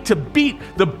take to beat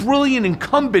the brilliant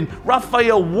incumbent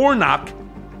Raphael Warnock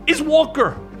is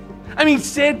Walker. I mean,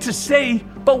 sad to say,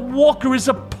 but Walker is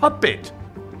a puppet.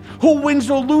 Who wins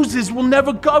or loses will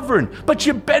never govern, but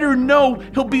you better know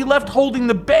he'll be left holding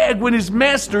the bag when his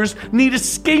masters need a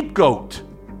scapegoat.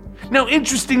 Now,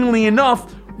 interestingly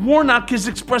enough, Warnock has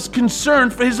expressed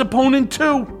concern for his opponent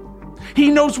too.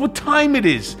 He knows what time it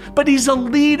is, but he's a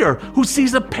leader who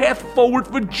sees a path forward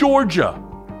for Georgia.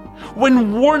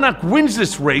 When Warnock wins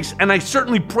this race, and I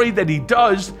certainly pray that he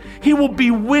does, he will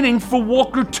be winning for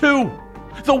Walker too.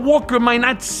 Though Walker might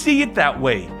not see it that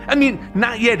way. I mean,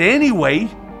 not yet anyway.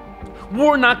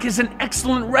 Warnock has an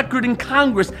excellent record in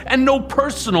Congress and no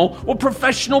personal or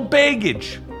professional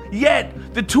baggage.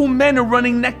 Yet, the two men are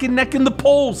running neck and neck in the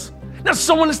polls. Now,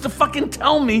 someone has to fucking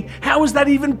tell me, how is that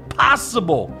even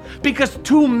possible? Because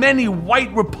too many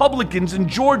white Republicans in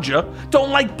Georgia don't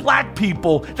like black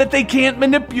people that they can't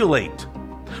manipulate.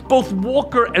 Both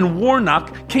Walker and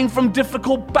Warnock came from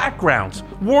difficult backgrounds.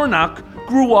 Warnock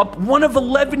grew up one of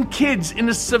 11 kids in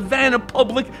a Savannah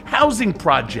public housing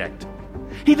project.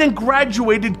 He then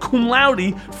graduated cum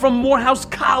laude from Morehouse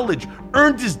College,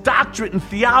 earned his doctorate in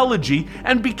theology,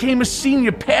 and became a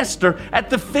senior pastor at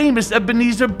the famous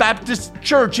Ebenezer Baptist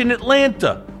Church in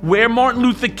Atlanta, where Martin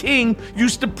Luther King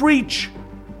used to preach.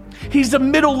 He's a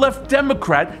middle-left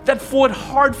Democrat that fought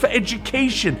hard for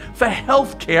education, for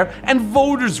health care, and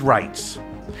voters' rights.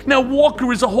 Now,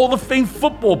 Walker is a Hall of Fame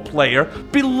football player,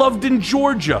 beloved in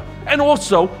Georgia, and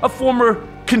also a former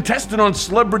contestant on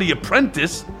Celebrity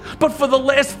Apprentice. But for the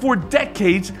last 4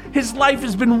 decades, his life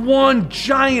has been one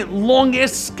giant,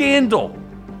 long-ass scandal.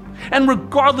 And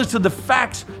regardless of the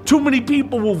facts, too many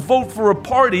people will vote for a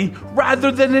party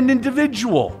rather than an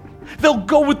individual. They'll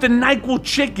go with the NyQuil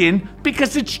chicken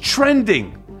because it's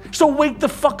trending. So wake the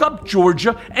fuck up,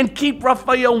 Georgia, and keep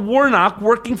Raphael Warnock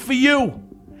working for you.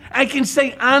 I can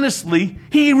say honestly,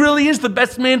 he really is the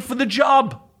best man for the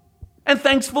job. And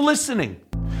thanks for listening.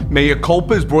 Mea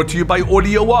Culpa is brought to you by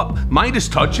Audio Up, Midas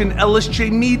Touch, and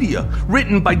LSJ Media.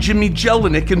 Written by Jimmy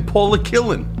Jelinek and Paula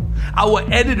Killen. Our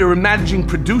editor and managing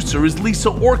producer is Lisa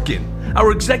Orkin.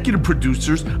 Our executive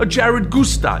producers are Jared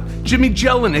Gustad, Jimmy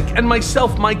Jelinek, and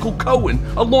myself, Michael Cohen,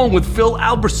 along with Phil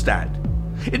Alberstadt.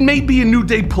 It may be a new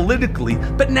day politically,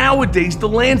 but nowadays the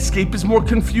landscape is more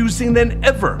confusing than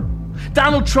ever.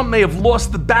 Donald Trump may have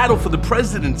lost the battle for the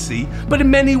presidency, but in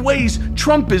many ways,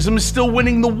 Trumpism is still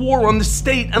winning the war on the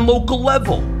state and local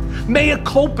level. Mea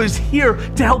Culpa is here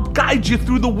to help guide you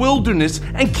through the wilderness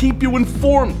and keep you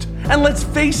informed. And let's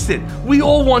face it, we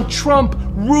all want Trump,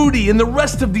 Rudy, and the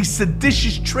rest of these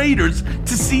seditious traitors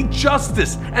to see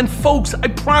justice. And folks, I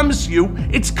promise you,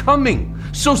 it's coming.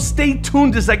 So stay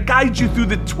tuned as I guide you through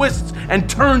the twists and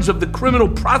turns of the criminal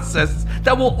process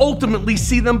that will ultimately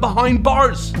see them behind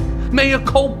bars. Mea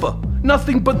Culpa,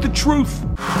 nothing but the truth.